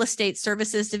Real Estate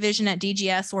Services Division at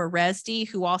DGS or RESD,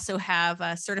 who also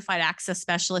have certified access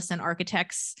specialists and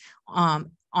architects on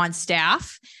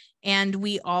staff. And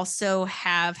we also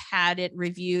have had it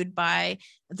reviewed by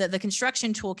the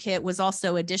construction toolkit was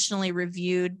also additionally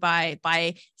reviewed by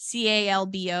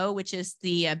CALBO, which is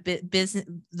the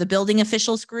building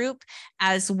officials group,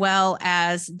 as well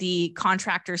as the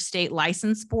Contractor State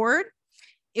License Board.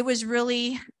 It was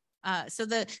really so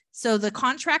the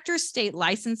Contractor State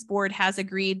License Board has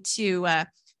agreed to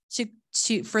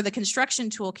for the construction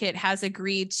toolkit has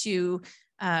agreed to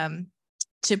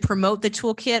promote the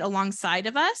toolkit alongside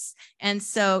of us. And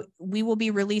so we will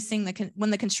be releasing when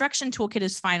the construction toolkit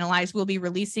is finalized, we'll be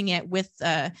releasing it with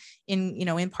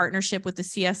in partnership with the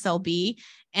CSLB.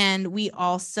 And we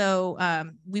also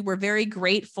we were very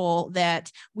grateful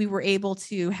that we were able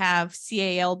to have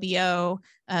CALBO,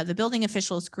 the building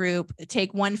officials group,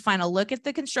 take one final look at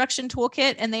the construction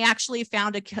toolkit, and they actually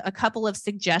found a couple of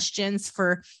suggestions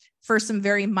for some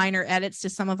very minor edits to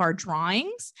some of our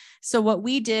drawings. So what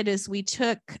we did is we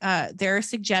took their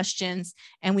suggestions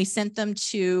and we sent them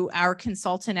to our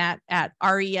consultant at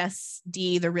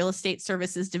RESD, the Real Estate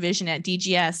Services Division at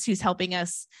DGS, who's helping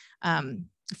us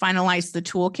finalize the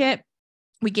toolkit.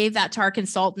 We gave that to our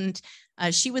consultant.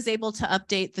 She was able to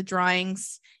update the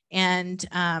drawings, and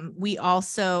we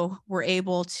also were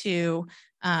able to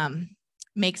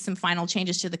make some final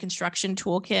changes to the construction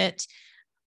toolkit.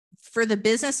 For the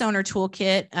business owner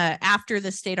toolkit, after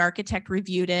the state architect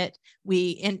reviewed it,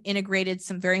 we integrated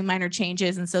some very minor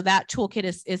changes. And so that toolkit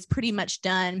is pretty much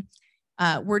done.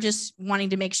 We're just wanting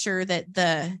to make sure that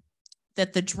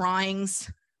the drawings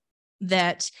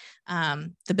that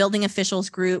the building officials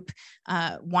group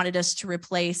wanted us to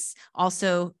replace,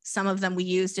 also some of them we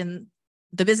used in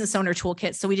the business owner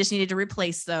toolkit. So we just needed to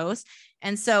replace those.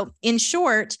 And so in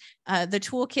short, the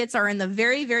toolkits are in the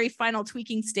very, very final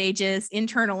tweaking stages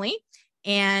internally.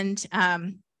 And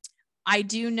I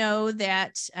do know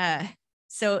that,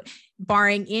 so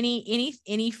barring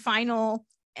any final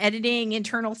editing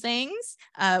internal things,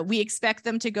 we expect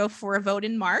them to go for a vote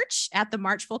in March at the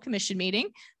March full commission meeting.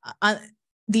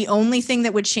 The only thing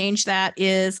that would change that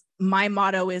is my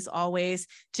motto is always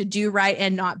to do right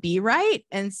and not be right.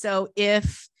 And so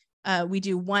if we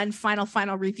do one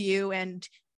final review and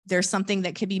there's something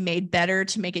that could be made better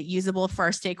to make it usable for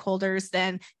our stakeholders,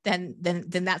 then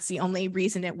that's the only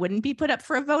reason it wouldn't be put up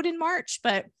for a vote in March.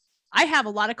 But I have a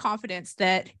lot of confidence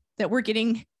that we're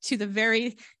getting to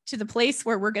the place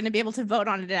where we're going to be able to vote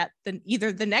on it at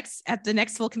the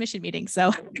next full commission meeting.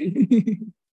 So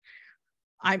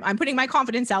I'm putting my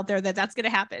confidence out there that that's going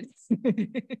to happen.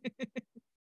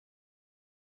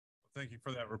 Thank you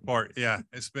for that report. Yeah,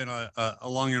 it's been a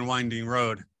long and winding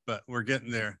road, but we're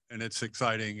getting there, and it's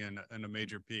exciting and a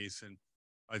major piece. And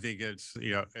I think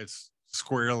it's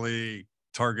squarely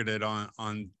targeted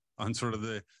on sort of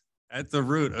at the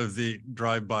root of the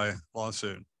drive-by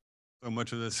lawsuit. So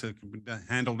much of this can be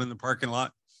handled in the parking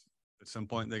lot. At some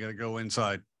point, they got to go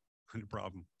inside. No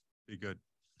problem. Be good.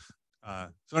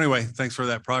 So anyway, thanks for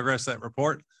that progress, that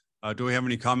report. Do we have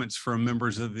any comments from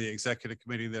members of the executive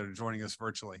committee that are joining us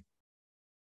virtually?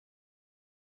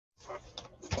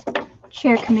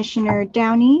 Chair Commissioner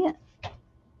Downey.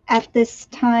 At this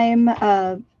time,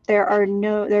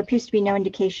 there appears to be no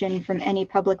indication from any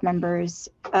public members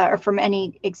or from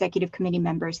any executive committee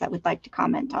members that would like to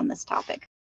comment on this topic.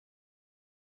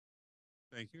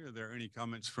 Thank you. Are there any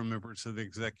comments from members of the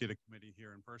executive committee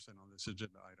here in person on this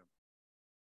agenda item?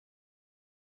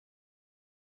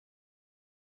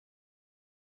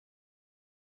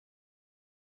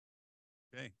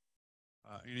 Okay.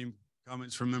 Any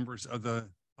comments from members of the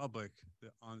public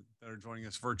that are joining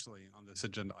us virtually on this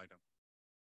agenda item?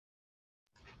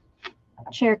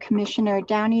 Chair Commissioner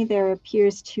Downey, there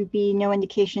appears to be no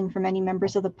indication from any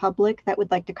members of the public that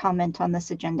would like to comment on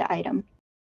this agenda item.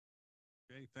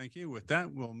 Okay, thank you. With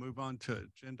that, we'll move on to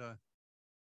agenda.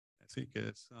 I think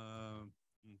it's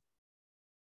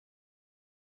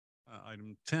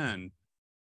item 10.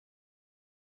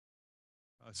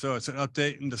 So it's an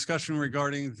update and discussion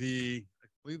regarding the, I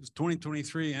believe it's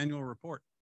 2023 annual report.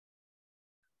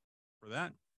 For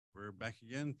that, we're back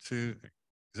again to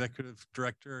Executive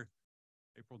Director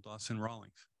April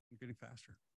Dawson-Rawlings. I'm getting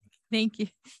faster. Thank you.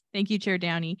 Thank you, Chair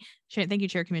Downey. Thank you,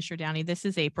 Chair Commissioner Downey. This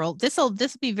is April. This will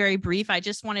be very brief. I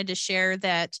just wanted to share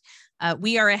that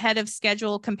we are ahead of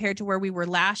schedule compared to where we were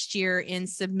last year in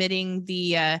submitting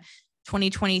the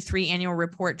 2023 annual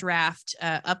report draft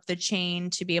up the chain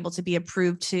to be able to be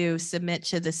approved to submit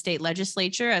to the state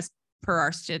legislature as per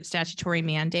our statutory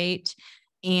mandate.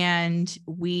 And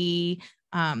we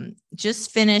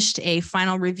just finished a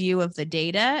final review of the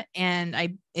data,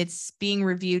 and it's being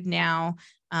reviewed now.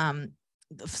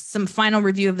 Some final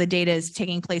review of the data is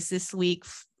taking place this week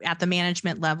at the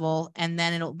management level, and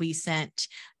then it'll be sent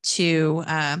to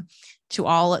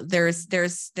all. There's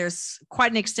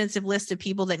quite an extensive list of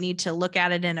people that need to look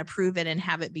at it and approve it and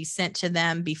have it be sent to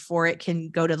them before it can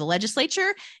go to the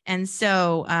legislature. And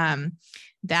so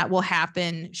that will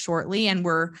happen shortly. And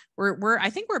I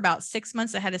think we're about 6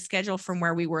 months ahead of schedule from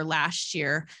where we were last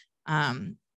year.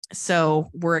 So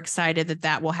we're excited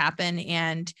that will happen.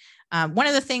 And one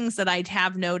of the things that I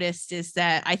have noticed is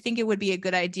that I think it would be a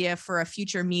good idea for a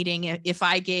future meeting if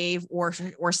I gave or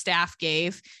staff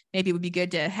gave. Maybe it would be good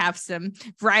to have some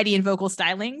variety in vocal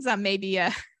stylings. Maybe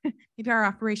our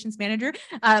operations manager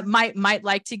might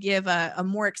like to give a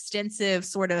more extensive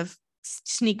sort of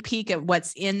sneak peek at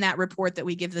what's in that report that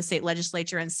we give the state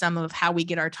legislature and some of how we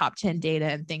get our top 10 data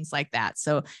and things like that.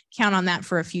 So count on that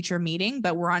for a future meeting,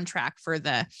 but we're on track for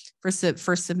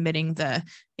submitting the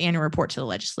annual report to the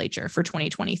legislature for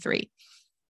 2023.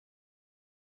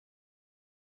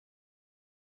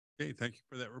 Okay, thank you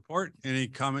for that report. Any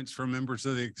comments from members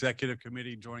of the executive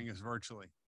committee joining us virtually?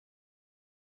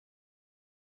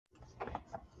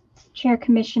 Chair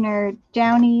Commissioner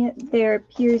Downey, there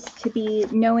appears to be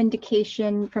no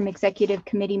indication from executive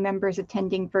committee members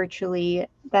attending virtually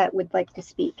that would like to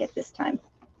speak at this time.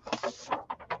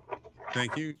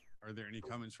 Thank you. Are there any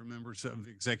comments from members of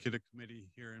the executive committee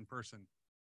here in person?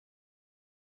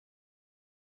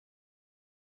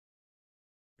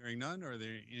 Hearing none, are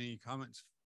there any comments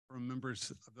from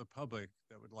members of the public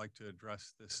that would like to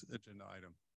address this agenda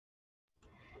item?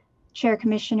 Chair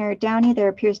Commissioner Downey, there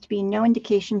appears to be no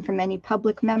indication from any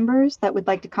public members that would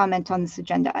like to comment on this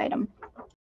agenda item.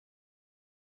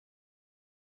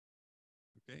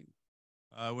 Okay.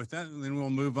 With that, then we'll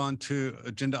move on to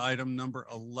agenda item number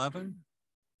 11,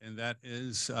 and that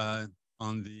is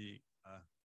on the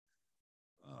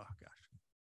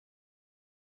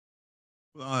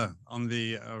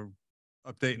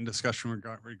update and discussion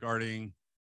regarding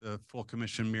the full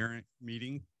commission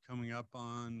meeting coming up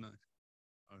on.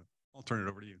 I'll turn it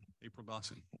over to you, April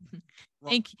Dawson.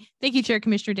 Thank you, Chair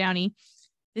Commissioner Downey.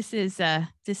 This is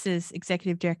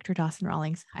Executive Director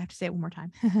Dawson-Rawlings. I have to say it one more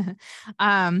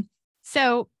time.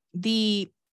 So the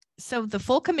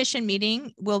full commission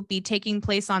meeting will be taking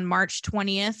place on March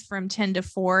 20th from 10 to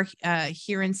 4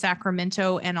 here in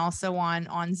Sacramento and also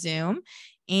on Zoom.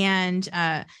 And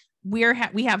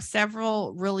we have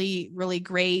several really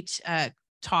great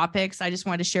topics. I just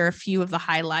wanted to share a few of the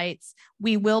highlights.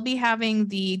 We will be having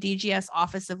the DGS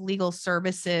Office of Legal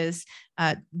Services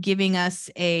giving us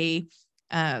a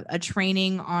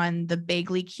training on the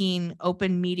Bagley-Keene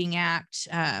Open Meeting Act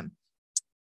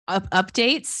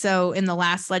updates. So in the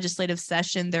last legislative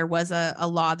session, there was a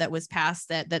law that was passed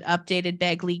that updated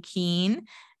Bagley-Keene.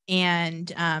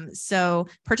 And so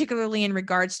particularly in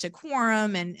regards to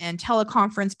quorum and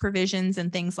teleconference provisions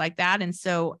and things like that. And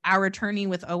so our attorney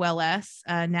with OLS,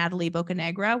 Natalie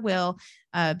Bocanegra, will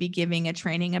be giving a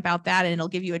training about that. And it'll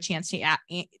give you a chance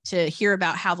to hear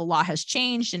about how the law has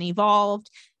changed and evolved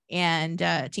and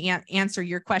to answer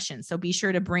your questions. So be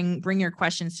sure to bring your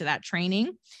questions to that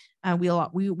training. We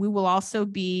will also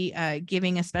be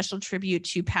giving a special tribute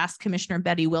to past Commissioner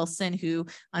Betty Wilson, who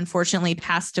unfortunately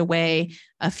passed away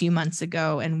a few months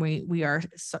ago, and we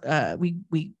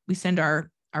send our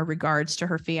regards to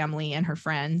her family and her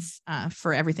friends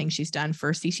for everything she's done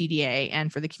for CCDA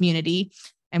and for the community.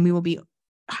 And we will be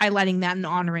highlighting that and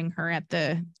honoring her at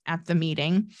the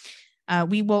meeting.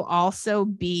 We will also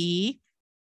be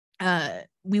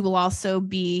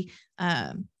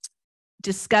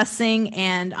discussing,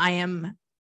 and I am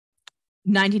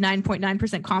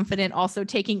 99.9% confident, also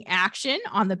taking action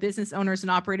on the business owners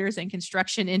and operators and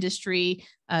construction industry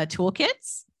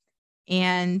toolkits.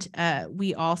 And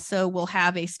we also will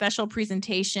have a special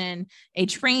presentation, a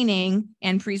training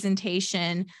and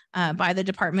presentation by the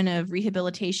Department of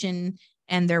Rehabilitation,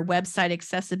 and their website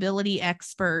accessibility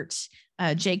expert,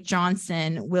 Jake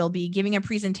Johnson, will be giving a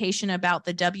presentation about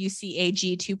the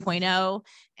WCAG 2.0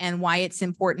 and why it's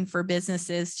important for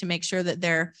businesses to make sure that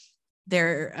their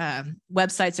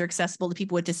websites are accessible to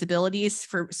people with disabilities,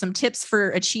 for some tips for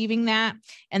achieving that.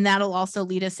 And that'll also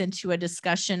lead us into a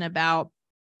discussion about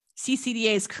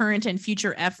CCDA's current and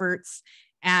future efforts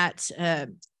at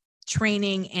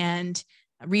training and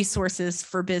resources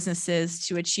for businesses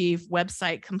to achieve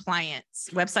website compliance,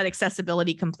 website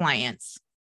accessibility compliance.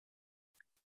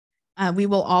 We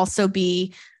will also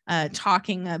be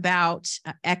talking about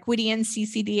equity in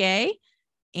CCDA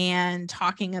and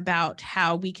talking about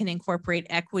how we can incorporate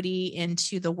equity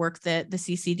into the work that the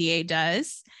CCDA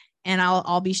does. And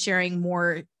I'll be sharing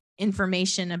more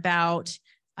information about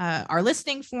our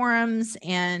listening forums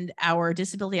and our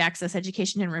disability access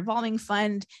education and revolving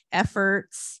fund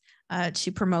efforts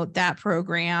to promote that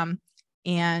program,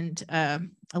 and a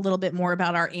little bit more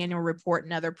about our annual report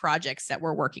and other projects that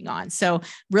we're working on. So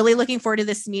really looking forward to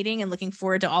this meeting and looking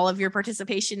forward to all of your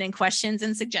participation and questions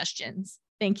and suggestions.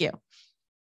 Thank you.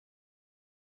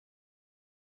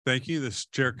 Thank you. This is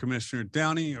Chair Commissioner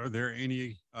Downey. Are there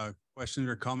any questions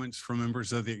or comments from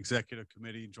members of the executive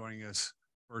committee joining us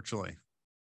virtually?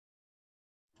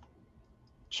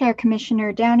 Chair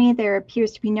Commissioner Downey, there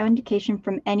appears to be no indication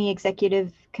from any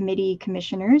executive committee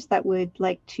commissioners that would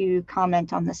like to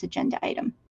comment on this agenda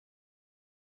item.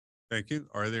 Thank you.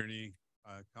 Are there any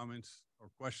comments or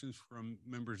questions from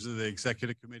members of the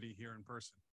executive committee here in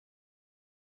person?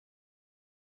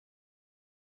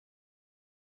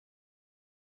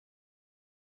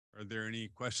 Are there any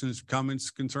questions,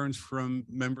 comments, concerns from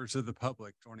members of the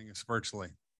public joining us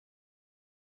virtually?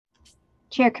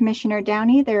 Chair Commissioner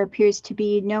Downey, there appears to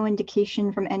be no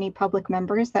indication from any public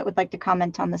members that would like to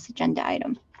comment on this agenda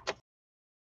item.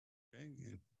 Okay,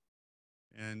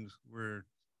 and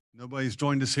nobody's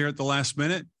joined us here at the last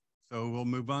minute, so we'll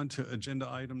move on to agenda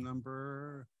item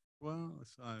number,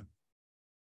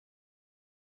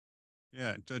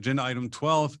 agenda item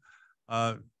 12,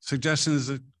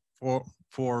 suggestions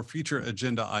for future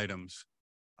agenda items.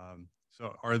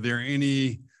 So are there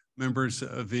any members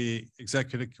of the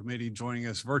executive committee joining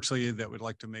us virtually that would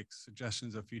like to make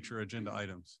suggestions of future agenda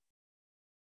items?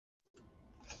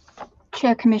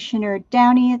 Chair Commissioner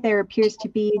Downey, there appears to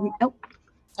be,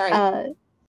 Sorry.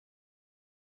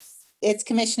 It's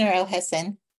Commissioner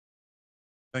O'Hesson.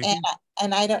 Thank you.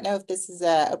 And I don't know if this is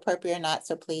appropriate or not,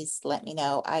 so please let me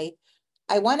know. I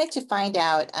wanted to find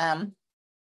out,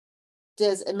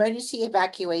 does emergency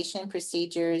evacuation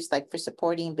procedures, like for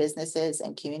supporting businesses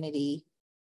and community,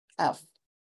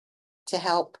 to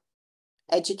help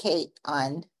educate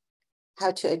on how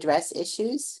to address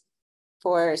issues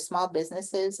for small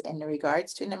businesses in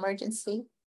regards to an emergency?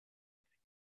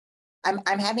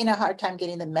 I'm having a hard time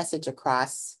getting the message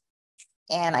across,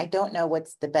 and I don't know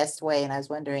what's the best way, and I was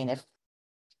wondering if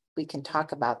we can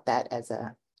talk about that as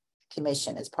a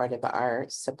commission as part of our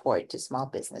support to small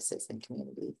businesses and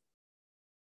communities.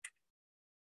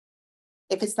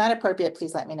 If it's not appropriate,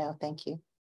 please let me know. Thank you.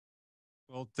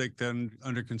 We'll take that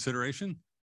under consideration.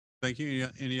 Thank you.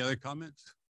 Any other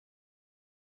comments?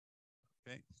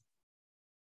 Okay.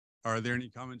 Are there any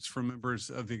comments from members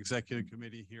of the executive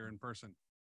committee here in person?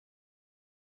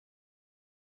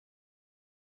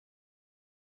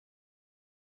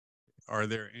 Are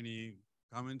there any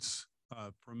comments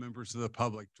from members of the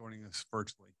public joining us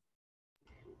virtually?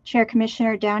 Chair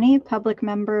Commissioner Downey, public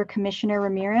member Commissioner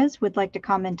Ramirez would like to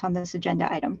comment on this agenda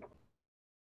item.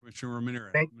 Commissioner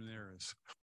Ramirez.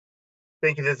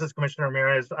 Thank you. This is Commissioner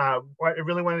Ramirez. I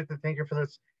really wanted to thank you for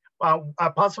this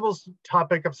possible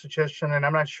topic of suggestion, and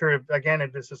I'm not sure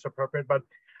if this is appropriate, but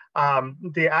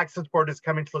the Access Board is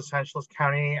coming to Los Angeles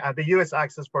County. The U.S.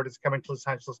 Access Board is coming to Los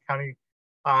Angeles County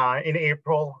in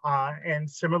April, and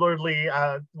similarly,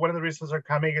 one of the reasons they're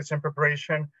coming is in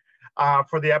preparation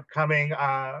for the upcoming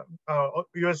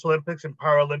U.S. Olympics and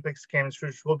Paralympics Games,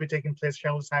 which will be taking place here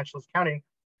in Los Angeles County.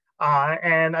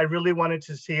 And I really wanted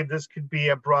to see if this could be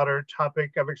a broader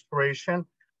topic of exploration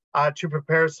to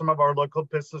prepare some of our local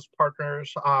business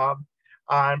partners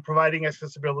and providing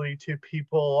accessibility to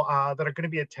people that are going to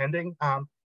be attending.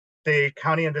 The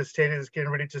county and the state is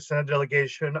getting ready to send a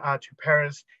delegation to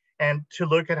Paris and to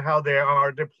look at how they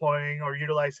are deploying or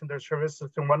utilizing their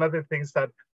services. And one of the things that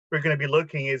we're going to be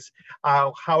looking is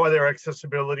how are their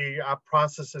accessibility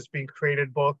processes being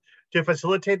created, both to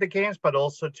facilitate the games, but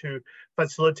also to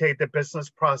facilitate the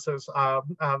business process of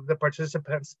the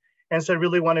participants. And so I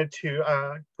really wanted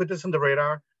to put this on the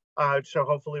radar. So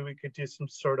hopefully we could do some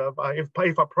sort of, if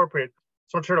appropriate,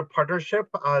 some sort of partnership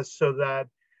so that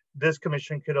this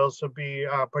commission could also be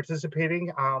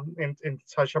participating in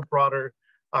such a broader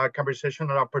conversation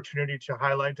and opportunity to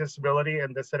highlight disability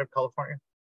in the state of California.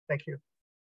 Thank you.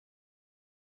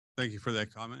 Thank you for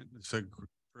that comment. It's a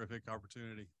terrific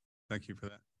opportunity. Thank you for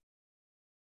that.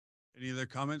 Any other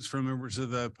comments from members of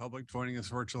the public joining us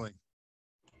virtually?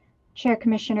 Chair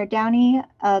Commissioner Downey,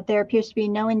 there appears to be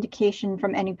no indication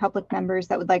from any public members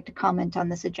that would like to comment on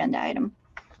this agenda item.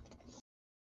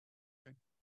 Okay.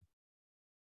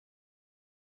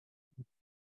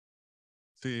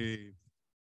 See.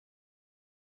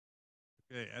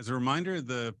 Okay, as a reminder,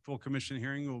 the full commission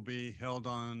hearing will be held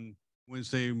on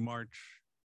Wednesday, March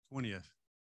 20th.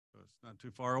 So it's not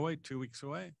too far away, 2 weeks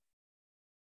away.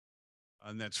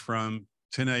 And that's from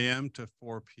 10 a.m. to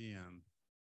 4 p.m.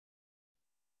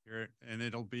 Here, and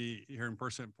it'll be here in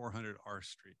person at 400 R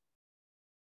Street.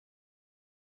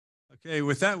 Okay,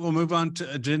 with that, we'll move on to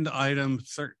agenda item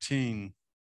 13.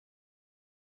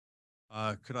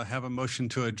 Could I have a motion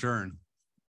to adjourn?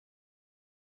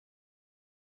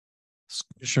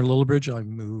 Commissioner Lillibridge, I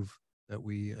move that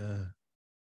we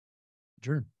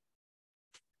adjourn.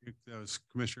 That was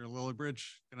Commissioner Lillibridge.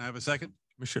 Can I have a second?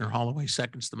 Commissioner Holloway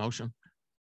seconds the motion.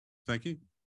 Thank you.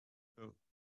 So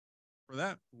for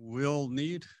that, we'll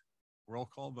need roll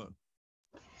call vote.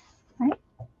 All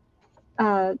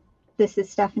right. This is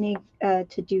Stephanie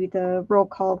to do the roll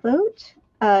call vote.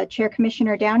 Chair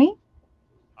Commissioner Downey.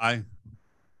 Aye.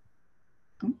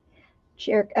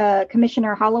 Chair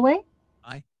Commissioner Holloway.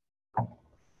 Aye.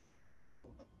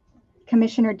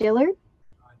 Commissioner Dillard.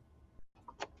 Aye.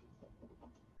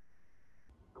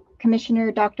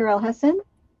 Commissioner Dr. Alhassan.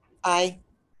 Aye.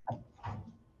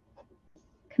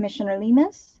 Commissioner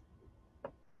Lemus.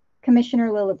 Commissioner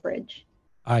Lillibridge.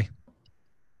 Aye.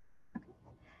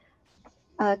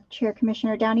 Chair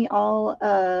Commissioner Downey, all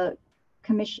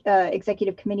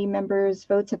executive committee members'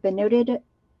 votes have been noted,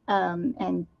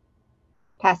 and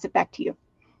pass it back to you.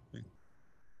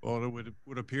 Well, it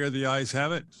would appear the ayes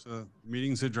have it. So the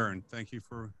meeting's adjourned. Thank you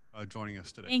for joining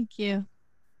us today. Thank you.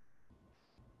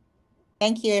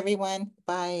 Thank you, everyone.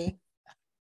 Bye.